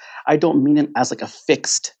work, I don't mean it as like a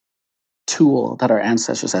fixed tool that our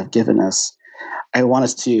ancestors have given us. I want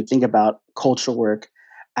us to think about cultural work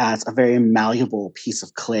as a very malleable piece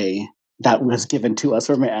of clay that was given to us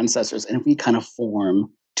from our ancestors, and we kind of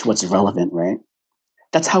form to what's relevant, right?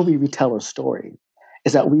 That's how we retell our story,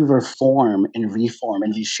 is that we reform and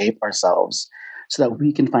reshape ourselves so that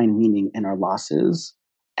we can find meaning in our losses.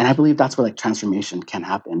 And I believe that's where like transformation can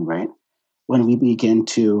happen, right? When we begin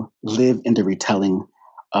to live in the retelling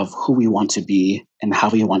of who we want to be and how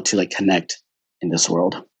we want to like connect in this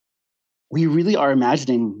world. We really are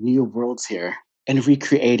imagining new worlds here and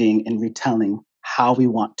recreating and retelling how we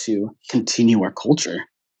want to continue our culture.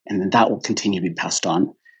 And then that will continue to be passed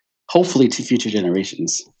on, hopefully to future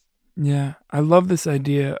generations. Yeah, I love this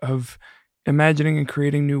idea of imagining and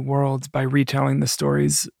creating new worlds by retelling the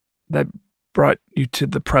stories that brought you to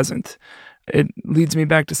the present. It leads me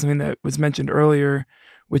back to something that was mentioned earlier,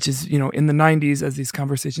 which is, in the 90s, as these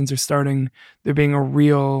conversations are starting, there being a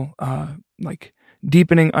real,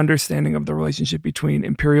 deepening understanding of the relationship between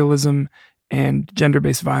imperialism and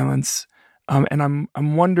gender-based violence. And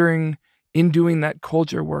I'm wondering, in doing that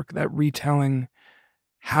culture work, that retelling,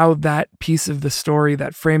 how that piece of the story,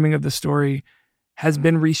 that framing of the story, has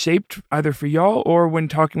been reshaped either for y'all or when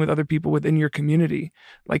talking with other people within your community.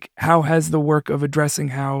 Like, how has the work of addressing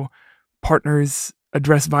how partners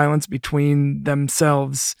address violence between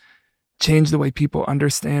themselves changed the way people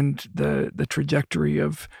understand the trajectory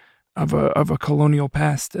of a colonial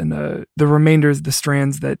past and the remainders, the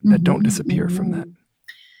strands that don't disappear from that?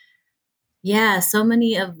 Yeah, so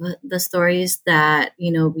many of the stories that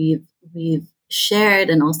we've shared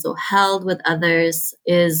and also held with others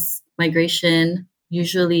is migration,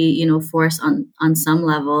 usually forced on some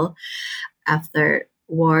level after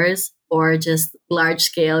wars, or just large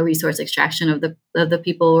scale resource extraction of the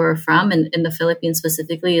people we're from. And in the Philippines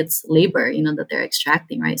specifically, it's labor, that they're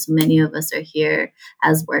extracting, right? So many of us are here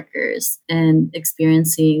as workers and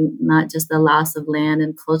experiencing not just the loss of land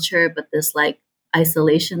and culture, but this like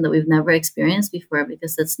isolation that we've never experienced before,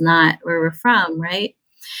 because it's not where we're from, right?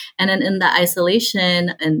 And then in the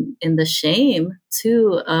isolation and in the shame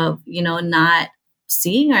too of, not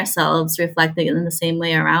seeing ourselves reflected in the same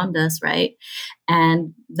way around us, right?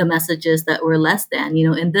 And the messages that we're less than,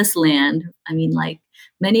 in this land. I mean, like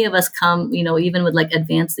many of us come, even with like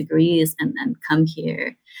advanced degrees and come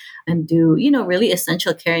here and do, really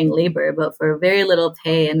essential caring labor, but for very little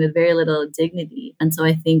pay and with very little dignity. And so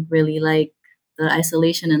I think really like the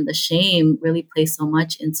isolation and the shame really play so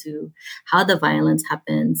much into how the violence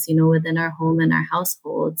happens, within our home and our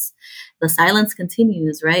households. The silence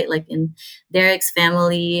continues, right? Like in Derek's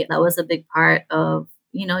family, that was a big part of,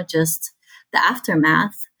 just the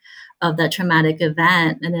aftermath of that traumatic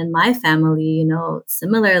event. And in my family,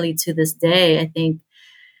 similarly to this day, I think,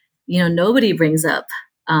 nobody brings up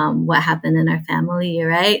what happened in our family,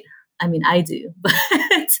 right? I mean, I do, but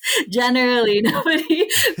generally nobody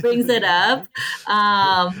brings it up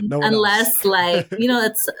unless like,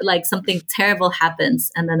 it's like something terrible happens.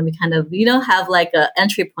 And then we kind of, have like a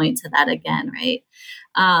entry point to that again, right?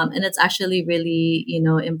 And it's actually really,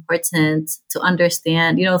 important to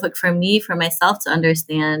understand, like for myself to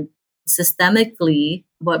understand systemically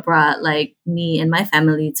what brought like me and my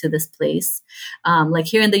family to this place, like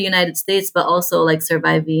here in the United States, but also like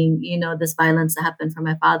surviving, this violence that happened from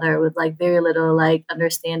my father with like very little like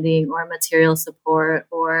understanding or material support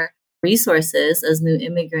or resources as new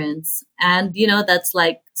immigrants. And, that's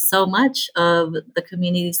like so much of the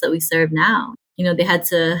communities that we serve now. They had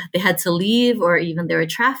to leave, or even they were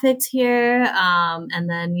trafficked here. And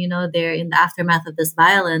then, they're in the aftermath of this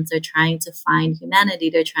violence. They're trying to find humanity.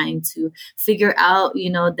 They're trying to figure out,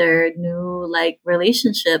 their new like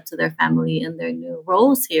relationship to their family and their new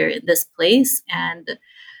roles here in this place. And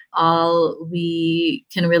all we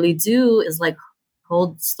can really do is like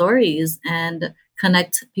hold stories and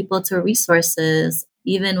connect people to resources,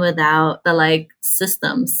 even without the like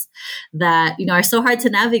systems that, are so hard to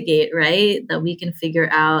navigate, right? That we can figure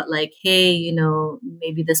out like, hey,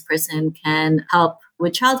 maybe this person can help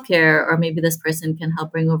with childcare, or maybe this person can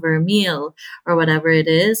help bring over a meal or whatever it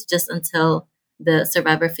is, just until the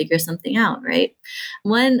survivor figures something out, right?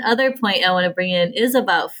 One other point I want to bring in is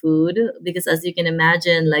about food, because as you can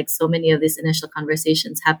imagine, like so many of these initial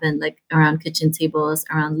conversations happen like around kitchen tables,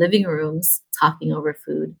 around living rooms, talking over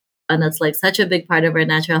food. And that's like such a big part of our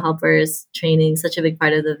natural helpers training, such a big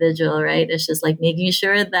part of the vigil, right? It's just like making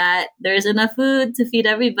sure that there's enough food to feed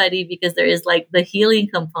everybody, because there is like the healing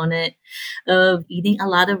component of eating a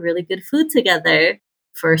lot of really good food together.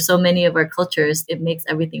 For so many of our cultures, it makes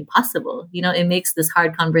everything possible. It makes this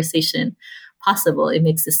hard conversation possible. It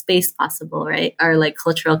makes the space possible, right? Our like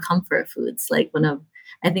cultural comfort foods, like one of,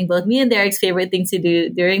 I think both me and Derek's favorite thing to do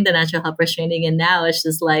during the natural helpers training and now is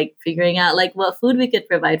just like figuring out like what food we could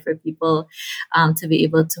provide for people to be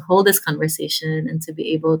able to hold this conversation and to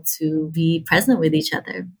be able to be present with each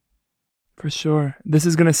other. For sure. This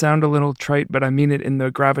is going to sound a little trite, but I mean it in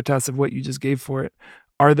the gravitas of what you just gave for it.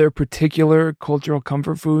 Are there particular cultural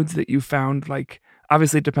comfort foods that you found, like,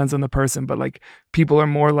 obviously it depends on the person, but like people are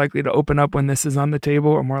more likely to open up when this is on the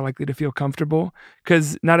table, or more likely to feel comfortable?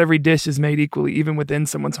 Because not every dish is made equally, even within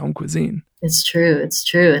someone's home cuisine. It's true.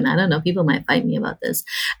 And I don't know, people might fight me about this.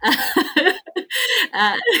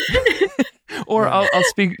 Or I'll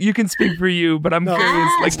speak, you can speak for you, but I'm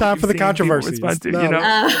curious. Like, it's time for the controversy.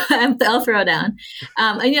 I'll throw down.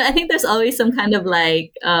 And I think there's always some kind of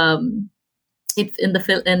like, if in the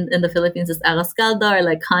Philippines it's arroz caldo or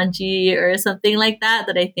like congee or something like that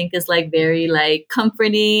I think is like very like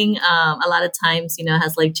comforting. A lot of times,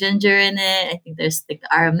 has like ginger in it. I think there's like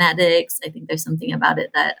the aromatics. I think there's something about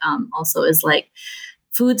it that also is like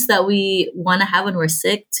foods that we want to have when we're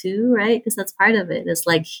sick too, right? Because that's part of it. It's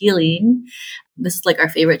like healing. This is like our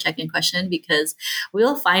favorite check-in question, because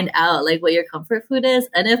we'll find out like what your comfort food is.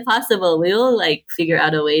 And if possible, we'll like figure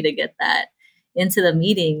out a way to get that into the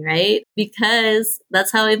meeting, right? Because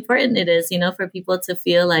that's how important it is, for people to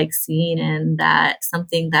feel like seen, and that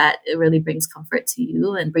something that it really brings comfort to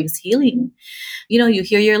you and brings healing. You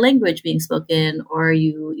hear your language being spoken, or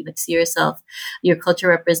you like see yourself, your culture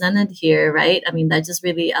represented here, right? I mean, that just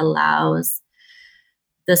really allows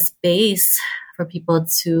the space for people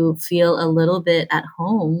to feel a little bit at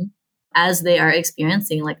home as they are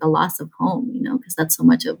experiencing like a loss of home, because that's so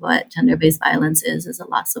much of what gender-based violence is a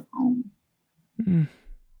loss of home. Mm.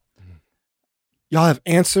 Y'all have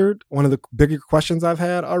answered one of the bigger questions I've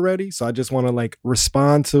had already. So I just want to like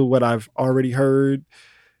respond to what I've already heard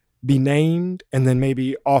be named, and then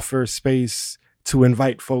maybe offer space to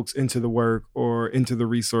invite folks into the work or into the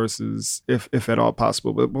resources if at all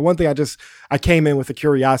possible. But one thing I came in with a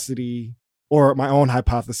curiosity or my own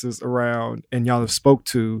hypothesis around, and y'all have spoke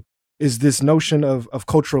to, is this notion of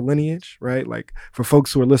cultural lineage, right? Like for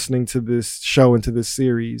folks who are listening to this show and to this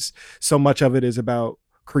series, so much of it is about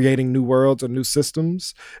creating new worlds or new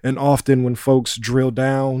systems. And often when folks drill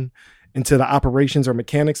down into the operations or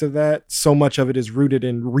mechanics of that, so much of it is rooted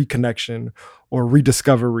in reconnection or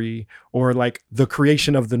rediscovery, or like the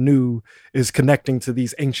creation of the new is connecting to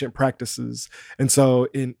these ancient practices. And so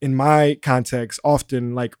in my context,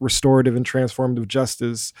 often like restorative and transformative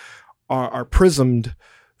justice are prismed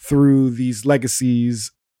through these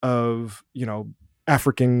legacies of,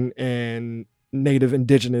 African and Native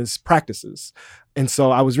indigenous practices. And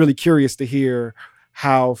so I was really curious to hear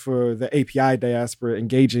how, for the API diaspora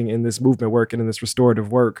engaging in this movement work and in this restorative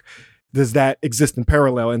work, does that exist in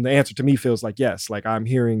parallel? And the answer to me feels like yes. Like I'm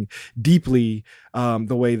hearing deeply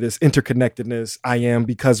the way this interconnectedness, I am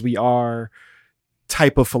because we are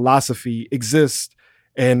type of philosophy exists.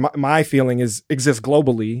 And my feeling is exists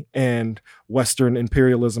globally, and Western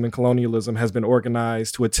imperialism and colonialism has been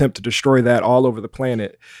organized to attempt to destroy that all over the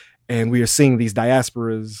planet. And we are seeing these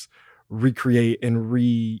diasporas recreate and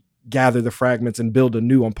regather the fragments and build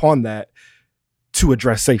anew upon that to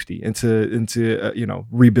address safety and to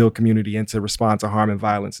rebuild community and to respond to harm and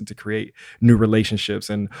violence and to create new relationships.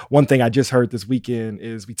 And one thing I just heard this weekend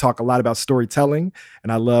is we talk a lot about storytelling.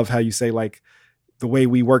 And I love how you say like the way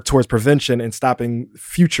we work towards prevention and stopping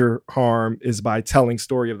future harm is by telling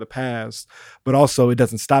story of the past, but also it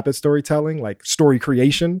doesn't stop at storytelling, like story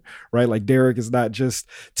creation, right? Like Derek is not just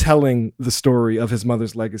telling the story of his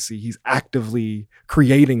mother's legacy. He's actively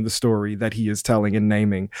creating the story that he is telling and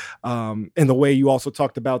naming. And the way you also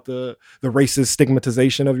talked about the racist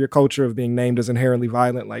stigmatization of your culture of being named as inherently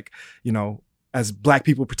violent, like, as Black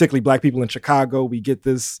people, particularly Black people in Chicago, we get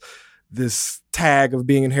this tag of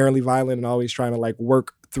being inherently violent and always trying to like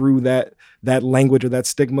work through that language or that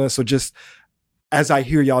stigma. So just as I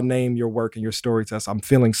hear y'all name your work and your story to us, I'm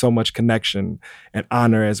feeling so much connection and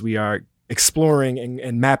honor as we are exploring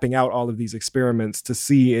and mapping out all of these experiments to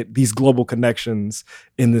see these global connections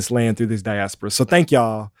in this land through this diaspora. So thank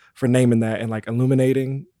y'all for naming that and like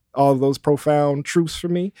illuminating all of those profound truths for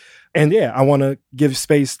me. And yeah, I want to give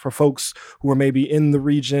space for folks who are maybe in the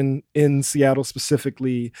region, in Seattle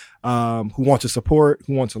specifically, who want to support,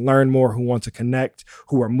 who want to learn more, who want to connect,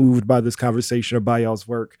 who are moved by this conversation or by y'all's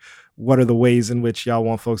work. What are the ways in which y'all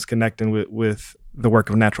want folks connecting with the work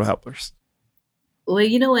of natural helpers? Well,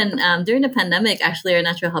 when during the pandemic, actually, our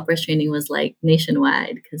natural helpers training was like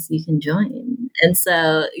nationwide because you can join. And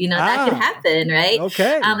so, that could happen, right?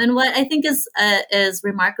 Okay. And what I think is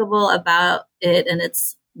remarkable about it, and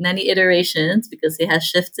it's many iterations because it has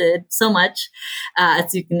shifted so much,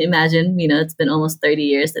 as you can imagine, it's been almost 30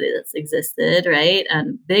 years that it's existed, right?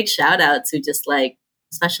 And big shout out to just like,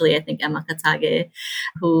 especially I think Emma Katage,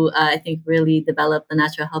 who I think really developed the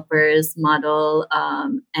natural helpers model,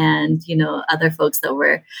 and other folks that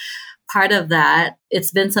were part of that.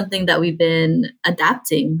 It's been something that we've been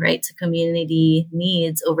adapting, right, to community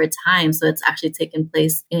needs over time. So it's actually taken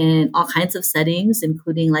place in all kinds of settings,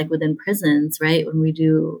 including like within prisons, right, when we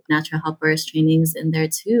do natural helpers trainings in there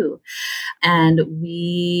too. And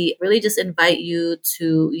we really just invite you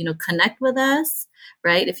to, connect with us.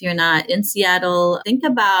 Right. If you're not in Seattle, think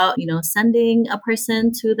about, sending a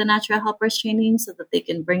person to the natural helpers training so that they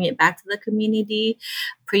can bring it back to the community.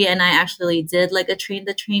 Priya and I actually did like a train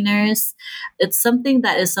the trainers. It's something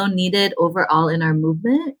that is so needed overall in our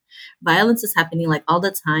movement. Violence is happening like all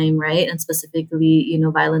the time. Right. And specifically,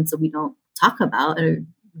 violence that we don't talk about or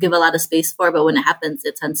give a lot of space for. But when it happens,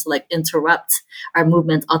 it tends to like interrupt our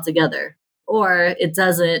movement altogether. Or it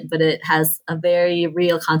doesn't, but it has a very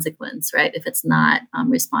real consequence, right, if it's not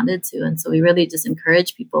responded to. And so we really just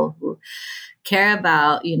encourage people who care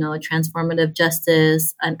about, transformative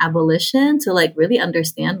justice and abolition to like really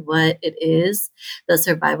understand what it is that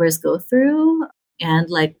survivors go through and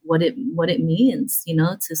like what it means,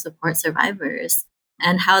 to support survivors,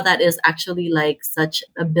 and how that is actually like such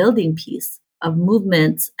a building piece of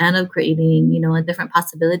movement and of creating, different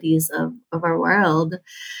possibilities of our world.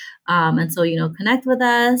 And so, connect with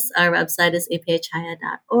us. Our website is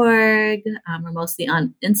apichaya.org. We're mostly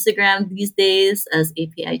on Instagram these days as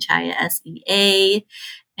API Chaya SEA.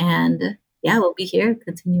 And yeah, we'll be here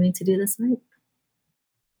continuing to do this work.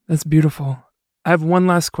 That's beautiful. I have one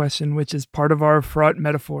last question, which is part of our fraught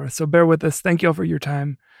metaphor. So bear with us. Thank y'all for your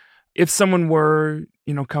time. If someone were,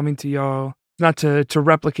 coming to y'all, not to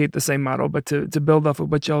replicate the same model, but to build off of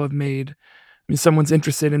what y'all have made, someone's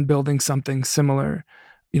interested in building something similar,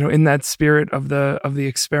 in that spirit of the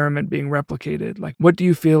experiment being replicated, like what do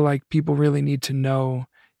you feel like people really need to know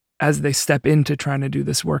as they step into trying to do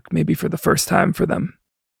this work, maybe for the first time for them?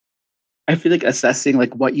 I feel like assessing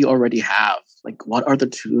like what you already have, like what are the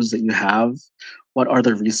tools that you have, what are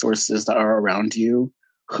the resources that are around you,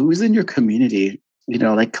 who's in your community.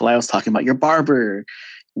 Like Kalai was talking about, your barber,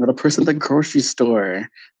 the person at the grocery store,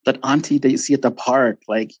 that auntie that you see at the park,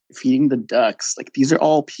 like feeding the ducks. Like these are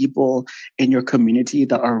all people in your community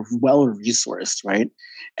that are well resourced, right?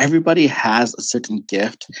 Everybody has a certain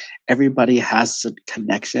gift. Everybody has a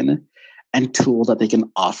connection and tool that they can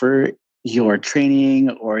offer your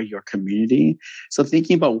training or your community. So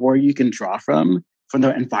thinking about where you can draw from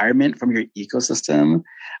the environment, from your ecosystem,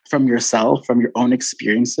 from yourself, from your own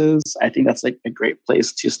experiences, I think that's like a great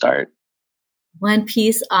place to start. One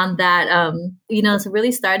piece on that, so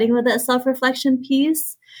really starting with that self-reflection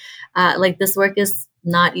piece, like this work is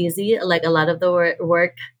not easy, like a lot of the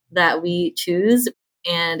work that we choose,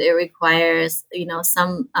 and it requires,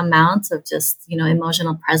 some amount of just,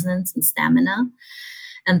 emotional presence and stamina.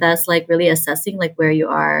 And that's like really assessing like where you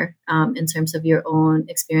are in terms of your own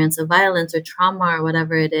experience of violence or trauma or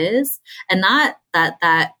whatever it is, and not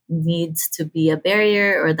that needs to be a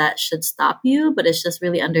barrier or that should stop you, but it's just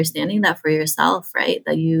really understanding that for yourself, right?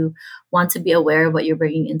 That you want to be aware of what you're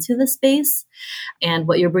bringing into the space and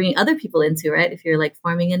what you're bringing other people into, right? If you're like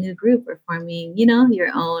forming a new group or forming,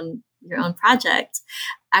 your own project,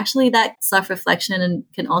 actually that self-reflection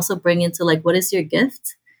can also bring into like, what is your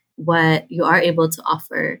gift, what you are able to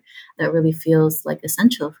offer that really feels like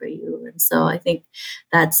essential for you. And so I think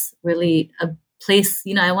that's really a place,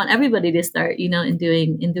 I want everybody to start, in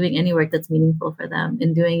doing any work that's meaningful for them,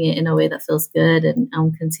 and doing it in a way that feels good, and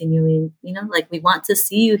continuing, like we want to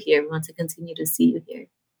see you here. We want to continue to see you here.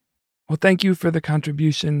 Well, thank you for the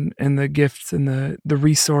contribution and the gifts and the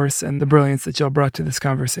resource and the brilliance that y'all brought to this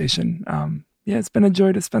conversation. Yeah, it's been a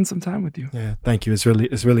joy to spend some time with you. Yeah, thank you. It's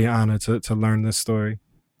really an honor to learn this story.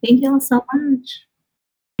 Thank you all so much.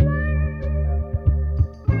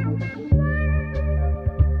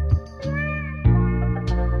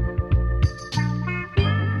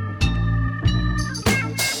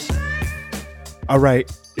 All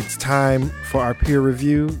right, it's time for our peer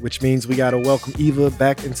review, which means we got to welcome Eva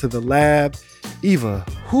back into the lab. Eva,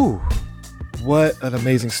 what an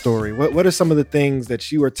amazing story. What are some of the things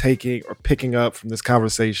that you are taking or picking up from this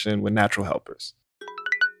conversation with natural helpers?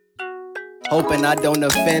 Hoping I don't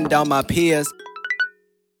offend all my peers.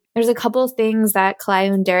 There's a couple of things that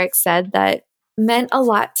Kalai and Derek said that meant a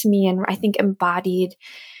lot to me, and I think embodied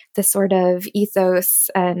the sort of ethos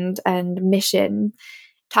and mission.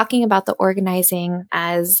 Talking about the organizing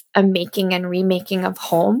as a making and remaking of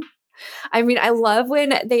home. I mean, I love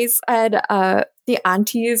when they said the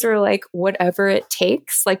aunties are like, whatever it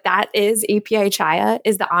takes. Like that is API Chaya,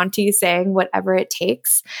 is the auntie saying whatever it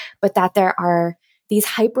takes, but that there are these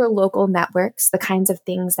hyper local networks, the kinds of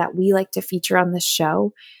things that we like to feature on this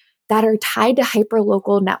show, that are tied to hyper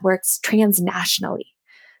local networks transnationally.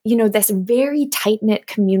 This very tight-knit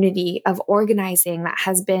community of organizing that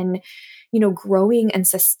has been, growing and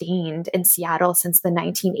sustained in Seattle since the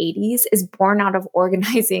 1980s is born out of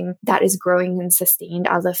organizing that is growing and sustained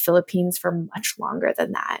out of the Philippines for much longer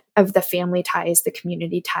than that, of the family ties, the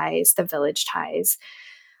community ties, the village ties.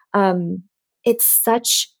 It's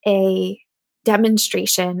such a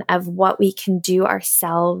demonstration of what we can do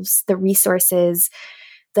ourselves, the resources,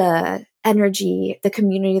 the energy, the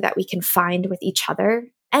community that we can find with each other,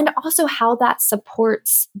 and also how that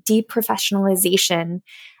supports deprofessionalization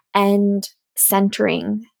and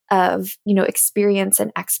centering of, experience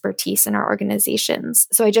and expertise in our organizations.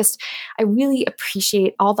 So I really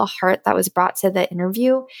appreciate all the heart that was brought to the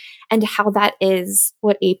interview, and how that is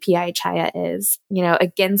what API Chaya is,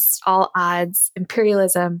 against all odds,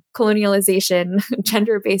 imperialism, colonialization,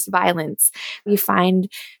 gender-based violence. We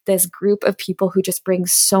find this group of people who just bring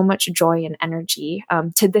so much joy and energy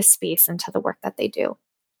to this space and to the work that they do.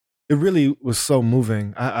 It really was so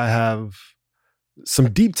moving. I have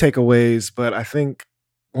some deep takeaways, but I think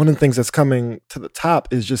one of the things that's coming to the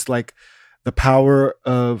top is just like the power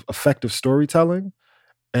of effective storytelling,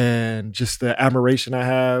 and just the admiration I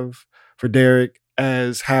have for Derek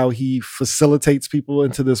as how he facilitates people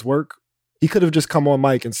into this work. He could have just come on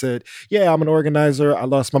mic and said, yeah, I'm an organizer. I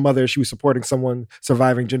lost my mother. She was supporting someone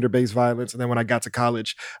surviving gender-based violence. And then when I got to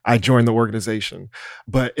college, I joined the organization.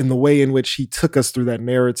 But in the way in which he took us through that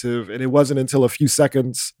narrative, and it wasn't until a few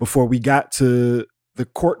seconds before we got to the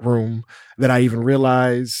courtroom that I even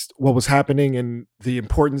realized what was happening and the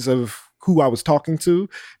importance of who I was talking to,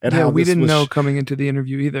 and how we didn't know coming into the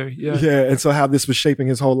interview either. Yeah. And so how this was shaping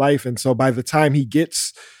his whole life. And so by the time he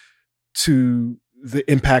gets to the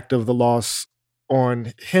impact of the loss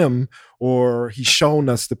on him, or he's shown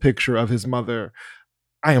us the picture of his mother,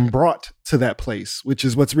 I am brought to that place, which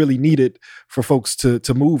is what's really needed for folks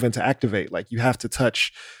to move and to activate. Like, you have to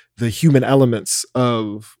touch the human elements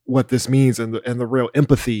of what this means, and the real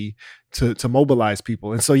empathy to mobilize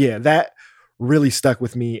people. And so, yeah, that really stuck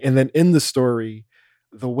with me. And then in the story,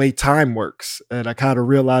 the way time works, and I kind of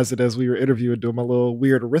realized it as we were interviewing, doing my little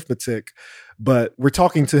weird arithmetic, but we're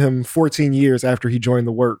talking to him 14 years after he joined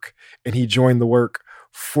the work, and he joined the work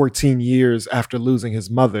 14 years after losing his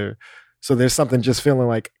mother. So there's something just feeling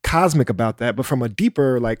like cosmic about that. But from a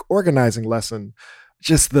deeper, like, organizing lesson,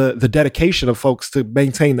 just the dedication of folks to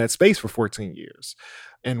maintain that space for 14 years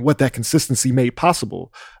and what that consistency made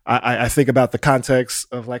possible. I think about the context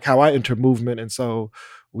of like how I enter movement. And so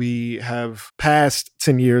we have passed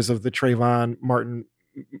 10 years of the Trayvon Martin,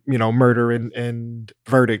 murder and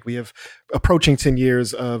verdict. We have approaching 10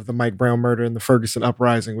 years of the Mike Brown murder and the Ferguson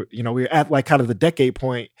uprising. We're at like kind of the decade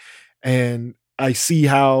point, and I see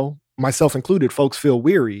how, myself included, folks feel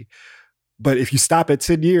weary. But if you stop at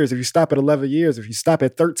 10 years, if you stop at 11 years, if you stop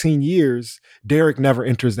at 13 years, Derek never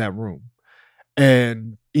enters that room.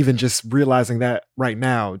 And even just realizing that right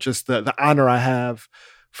now, just the honor I have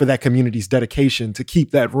for that community's dedication to keep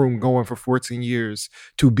that room going for 14 years,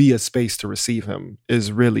 to be a space to receive him,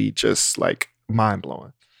 is really just like mind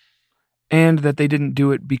blowing. And that they didn't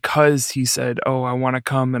do it because he said, "Oh, I want to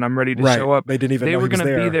come and I'm ready to show up." They didn't even know they were going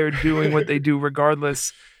to be there doing what they do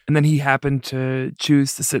regardless. And then he happened to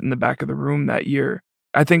choose to sit in the back of the room that year.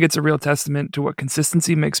 I think it's a real testament to what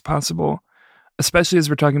consistency makes possible, especially as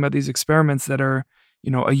we're talking about these experiments that are,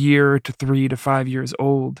 a year to 3 to 5 years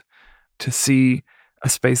old, to see a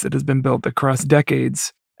space that has been built across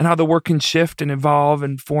decades, and how the work can shift and evolve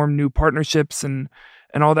and form new partnerships and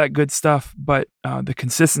all that good stuff. But the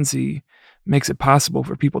consistency makes it possible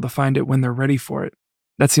for people to find it when they're ready for it.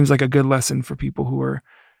 That seems like a good lesson for people who are,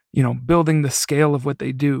 building the scale of what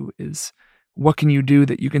they do, is what can you do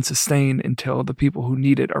that you can sustain until the people who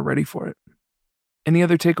need it are ready for it. Any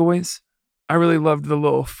other takeaways? I really loved the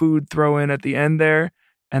little food throw in at the end there,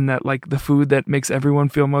 and that like the food that makes everyone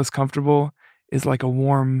feel most comfortable is like a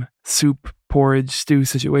warm soup, porridge, stew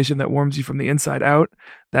situation that warms you from the inside out.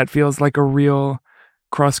 That feels like a real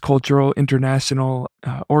cross-cultural, international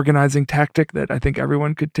organizing tactic that I think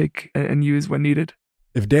everyone could take and use when needed.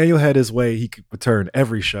 If Daniel had his way, he could turn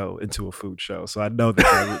every show into a food show. So I know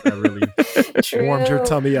that really warmed your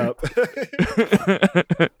tummy up.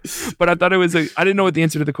 But I thought I didn't know what the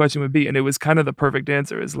answer to the question would be. And it was kind of the perfect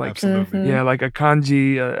answer. Is like, absolutely. Yeah, like a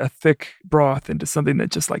kanji, a thick broth into something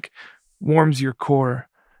that just like warms your core,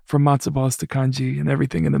 from matzo balls to kanji and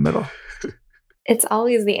everything in the middle. It's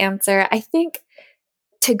always the answer. I think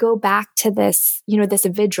to go back to this, this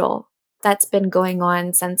vigil that's been going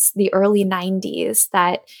on since the early 90s,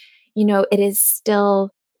 that, it is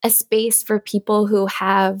still a space for people who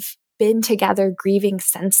have been together grieving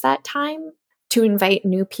since that time to invite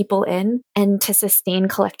new people in and to sustain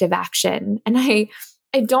collective action. And I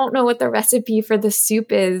don't know what the recipe for the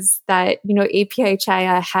soup is that, API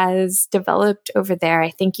Chaya has developed over there.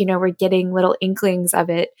 I think, we're getting little inklings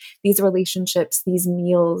of it, these relationships, these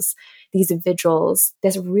meals, these vigils,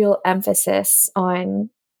 this real emphasis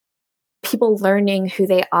on people learning who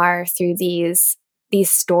they are through these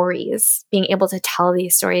stories, being able to tell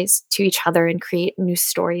these stories to each other and create new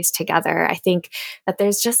stories together. I think that there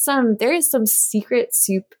is some secret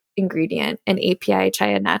soup ingredient in API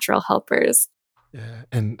Chaya Natural Helpers. Yeah,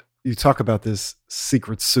 and you talk about this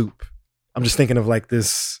secret soup. I'm just thinking of like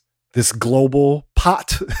this global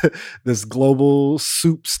pot, this global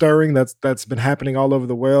soup stirring that's been happening all over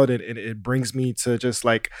the world. It brings me to just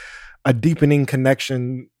like a deepening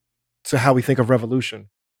connection to how we think of revolution.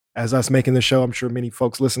 As us making the show, I'm sure many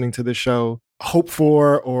folks listening to this show hope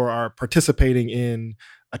for or are participating in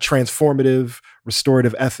a transformative,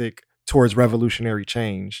 restorative ethic towards revolutionary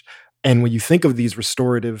change. And when you think of these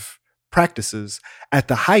restorative practices, at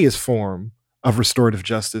the highest form of restorative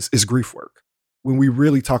justice is grief work. When we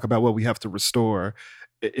really talk about what we have to restore,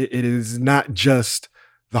 it is not just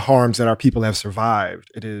the harms that our people have survived.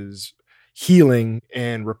 It is healing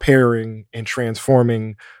and repairing and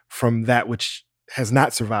transforming from that which has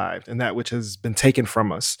not survived and that which has been taken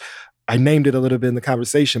from us. I named it a little bit in the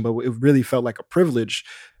conversation, but it really felt like a privilege,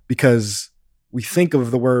 because we think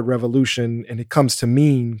of the word revolution and it comes to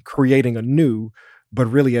mean creating anew, but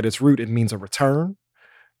really at its root, it means a return.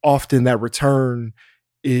 Often that return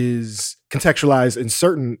is contextualized in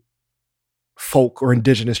certain folk or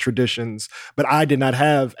indigenous traditions, but I did not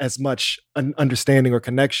have as much an understanding or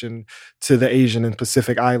connection to the Asian and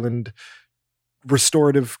Pacific Island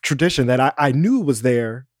restorative tradition that I knew was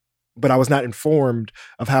there, but I was not informed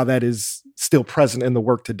of how that is still present in the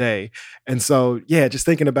work today. And so, yeah, just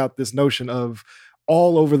thinking about this notion of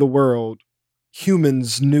all over the world,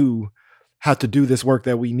 humans knew how to do this work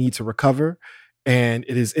that we need to recover. And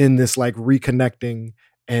it is in this like reconnecting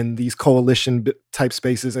and these coalition type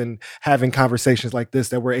spaces and having conversations like this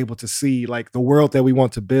that we're able to see like the world that we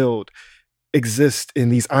want to build exist in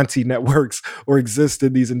these auntie networks or exist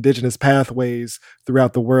in these indigenous pathways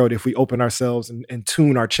throughout the world if we open ourselves and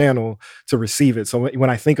tune our channel to receive it. So when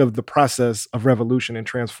I think of the process of revolution and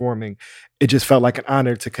transforming, it just felt like an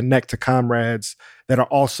honor to connect to comrades that are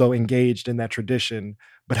also engaged in that tradition,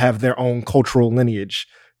 but have their own cultural lineage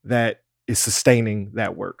that is sustaining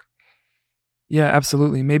that work. Yeah,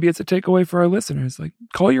 absolutely. Maybe it's a takeaway for our listeners. Like,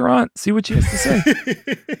 call your aunt, see what she has to say.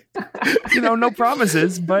 No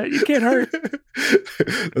promises, but you can't hurt.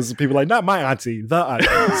 Those are people like, not my auntie, the aunties.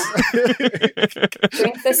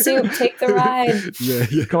 Drink the soup, take the ride.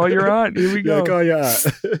 Yeah. Call your aunt. Here we go. Yeah, call your aunt.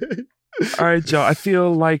 All right, Joe. I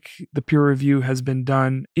feel like the peer review has been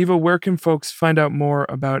done. Eva, where can folks find out more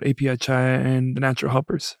about API Chaya and the Natural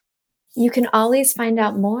Helpers? You can always find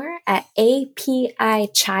out more at API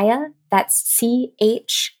Chaya. That's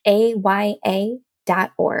CHAYA.org.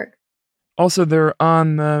 Also, they're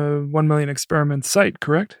on the 1 Million Experiments site,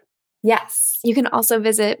 correct? Yes. You can also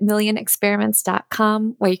visit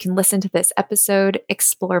millionexperiments.com, where you can listen to this episode,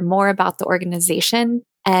 explore more about the organization,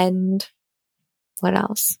 and what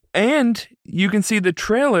else? And you can see the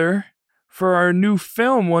trailer for our new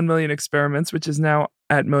film, 1 Million Experiments, which is now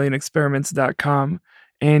at millionexperiments.com.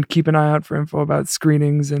 And keep an eye out for info about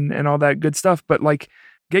screenings and all that good stuff. But like,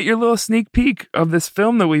 get your little sneak peek of this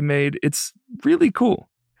film that we made. It's really cool.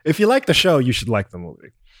 If you like the show, you should like the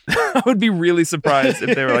movie. I would be really surprised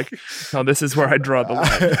if they were like, no, this is where I draw the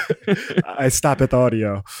line. I stop at the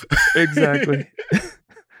audio. Exactly.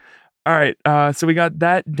 All right. So we got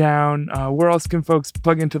that down. Where else can folks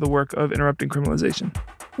plug into the work of interrupting criminalization?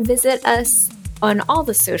 Visit us on all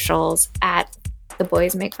the socials at The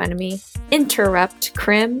Boys Make Fun of Me, Interrupt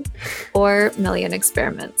Crim, or Million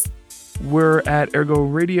Experiments. We're at Ergo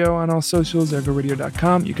Radio on all socials,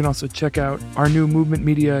 ergoradio.com. You can also check out our new movement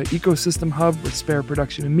media ecosystem hub, Respare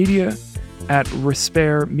Production and Media, at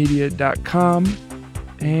resparemedia.com.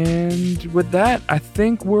 And with that, I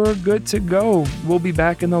think we're good to go. We'll be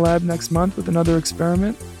back in the lab next month with another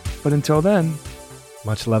experiment. But until then,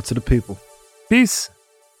 much love to the people. Peace.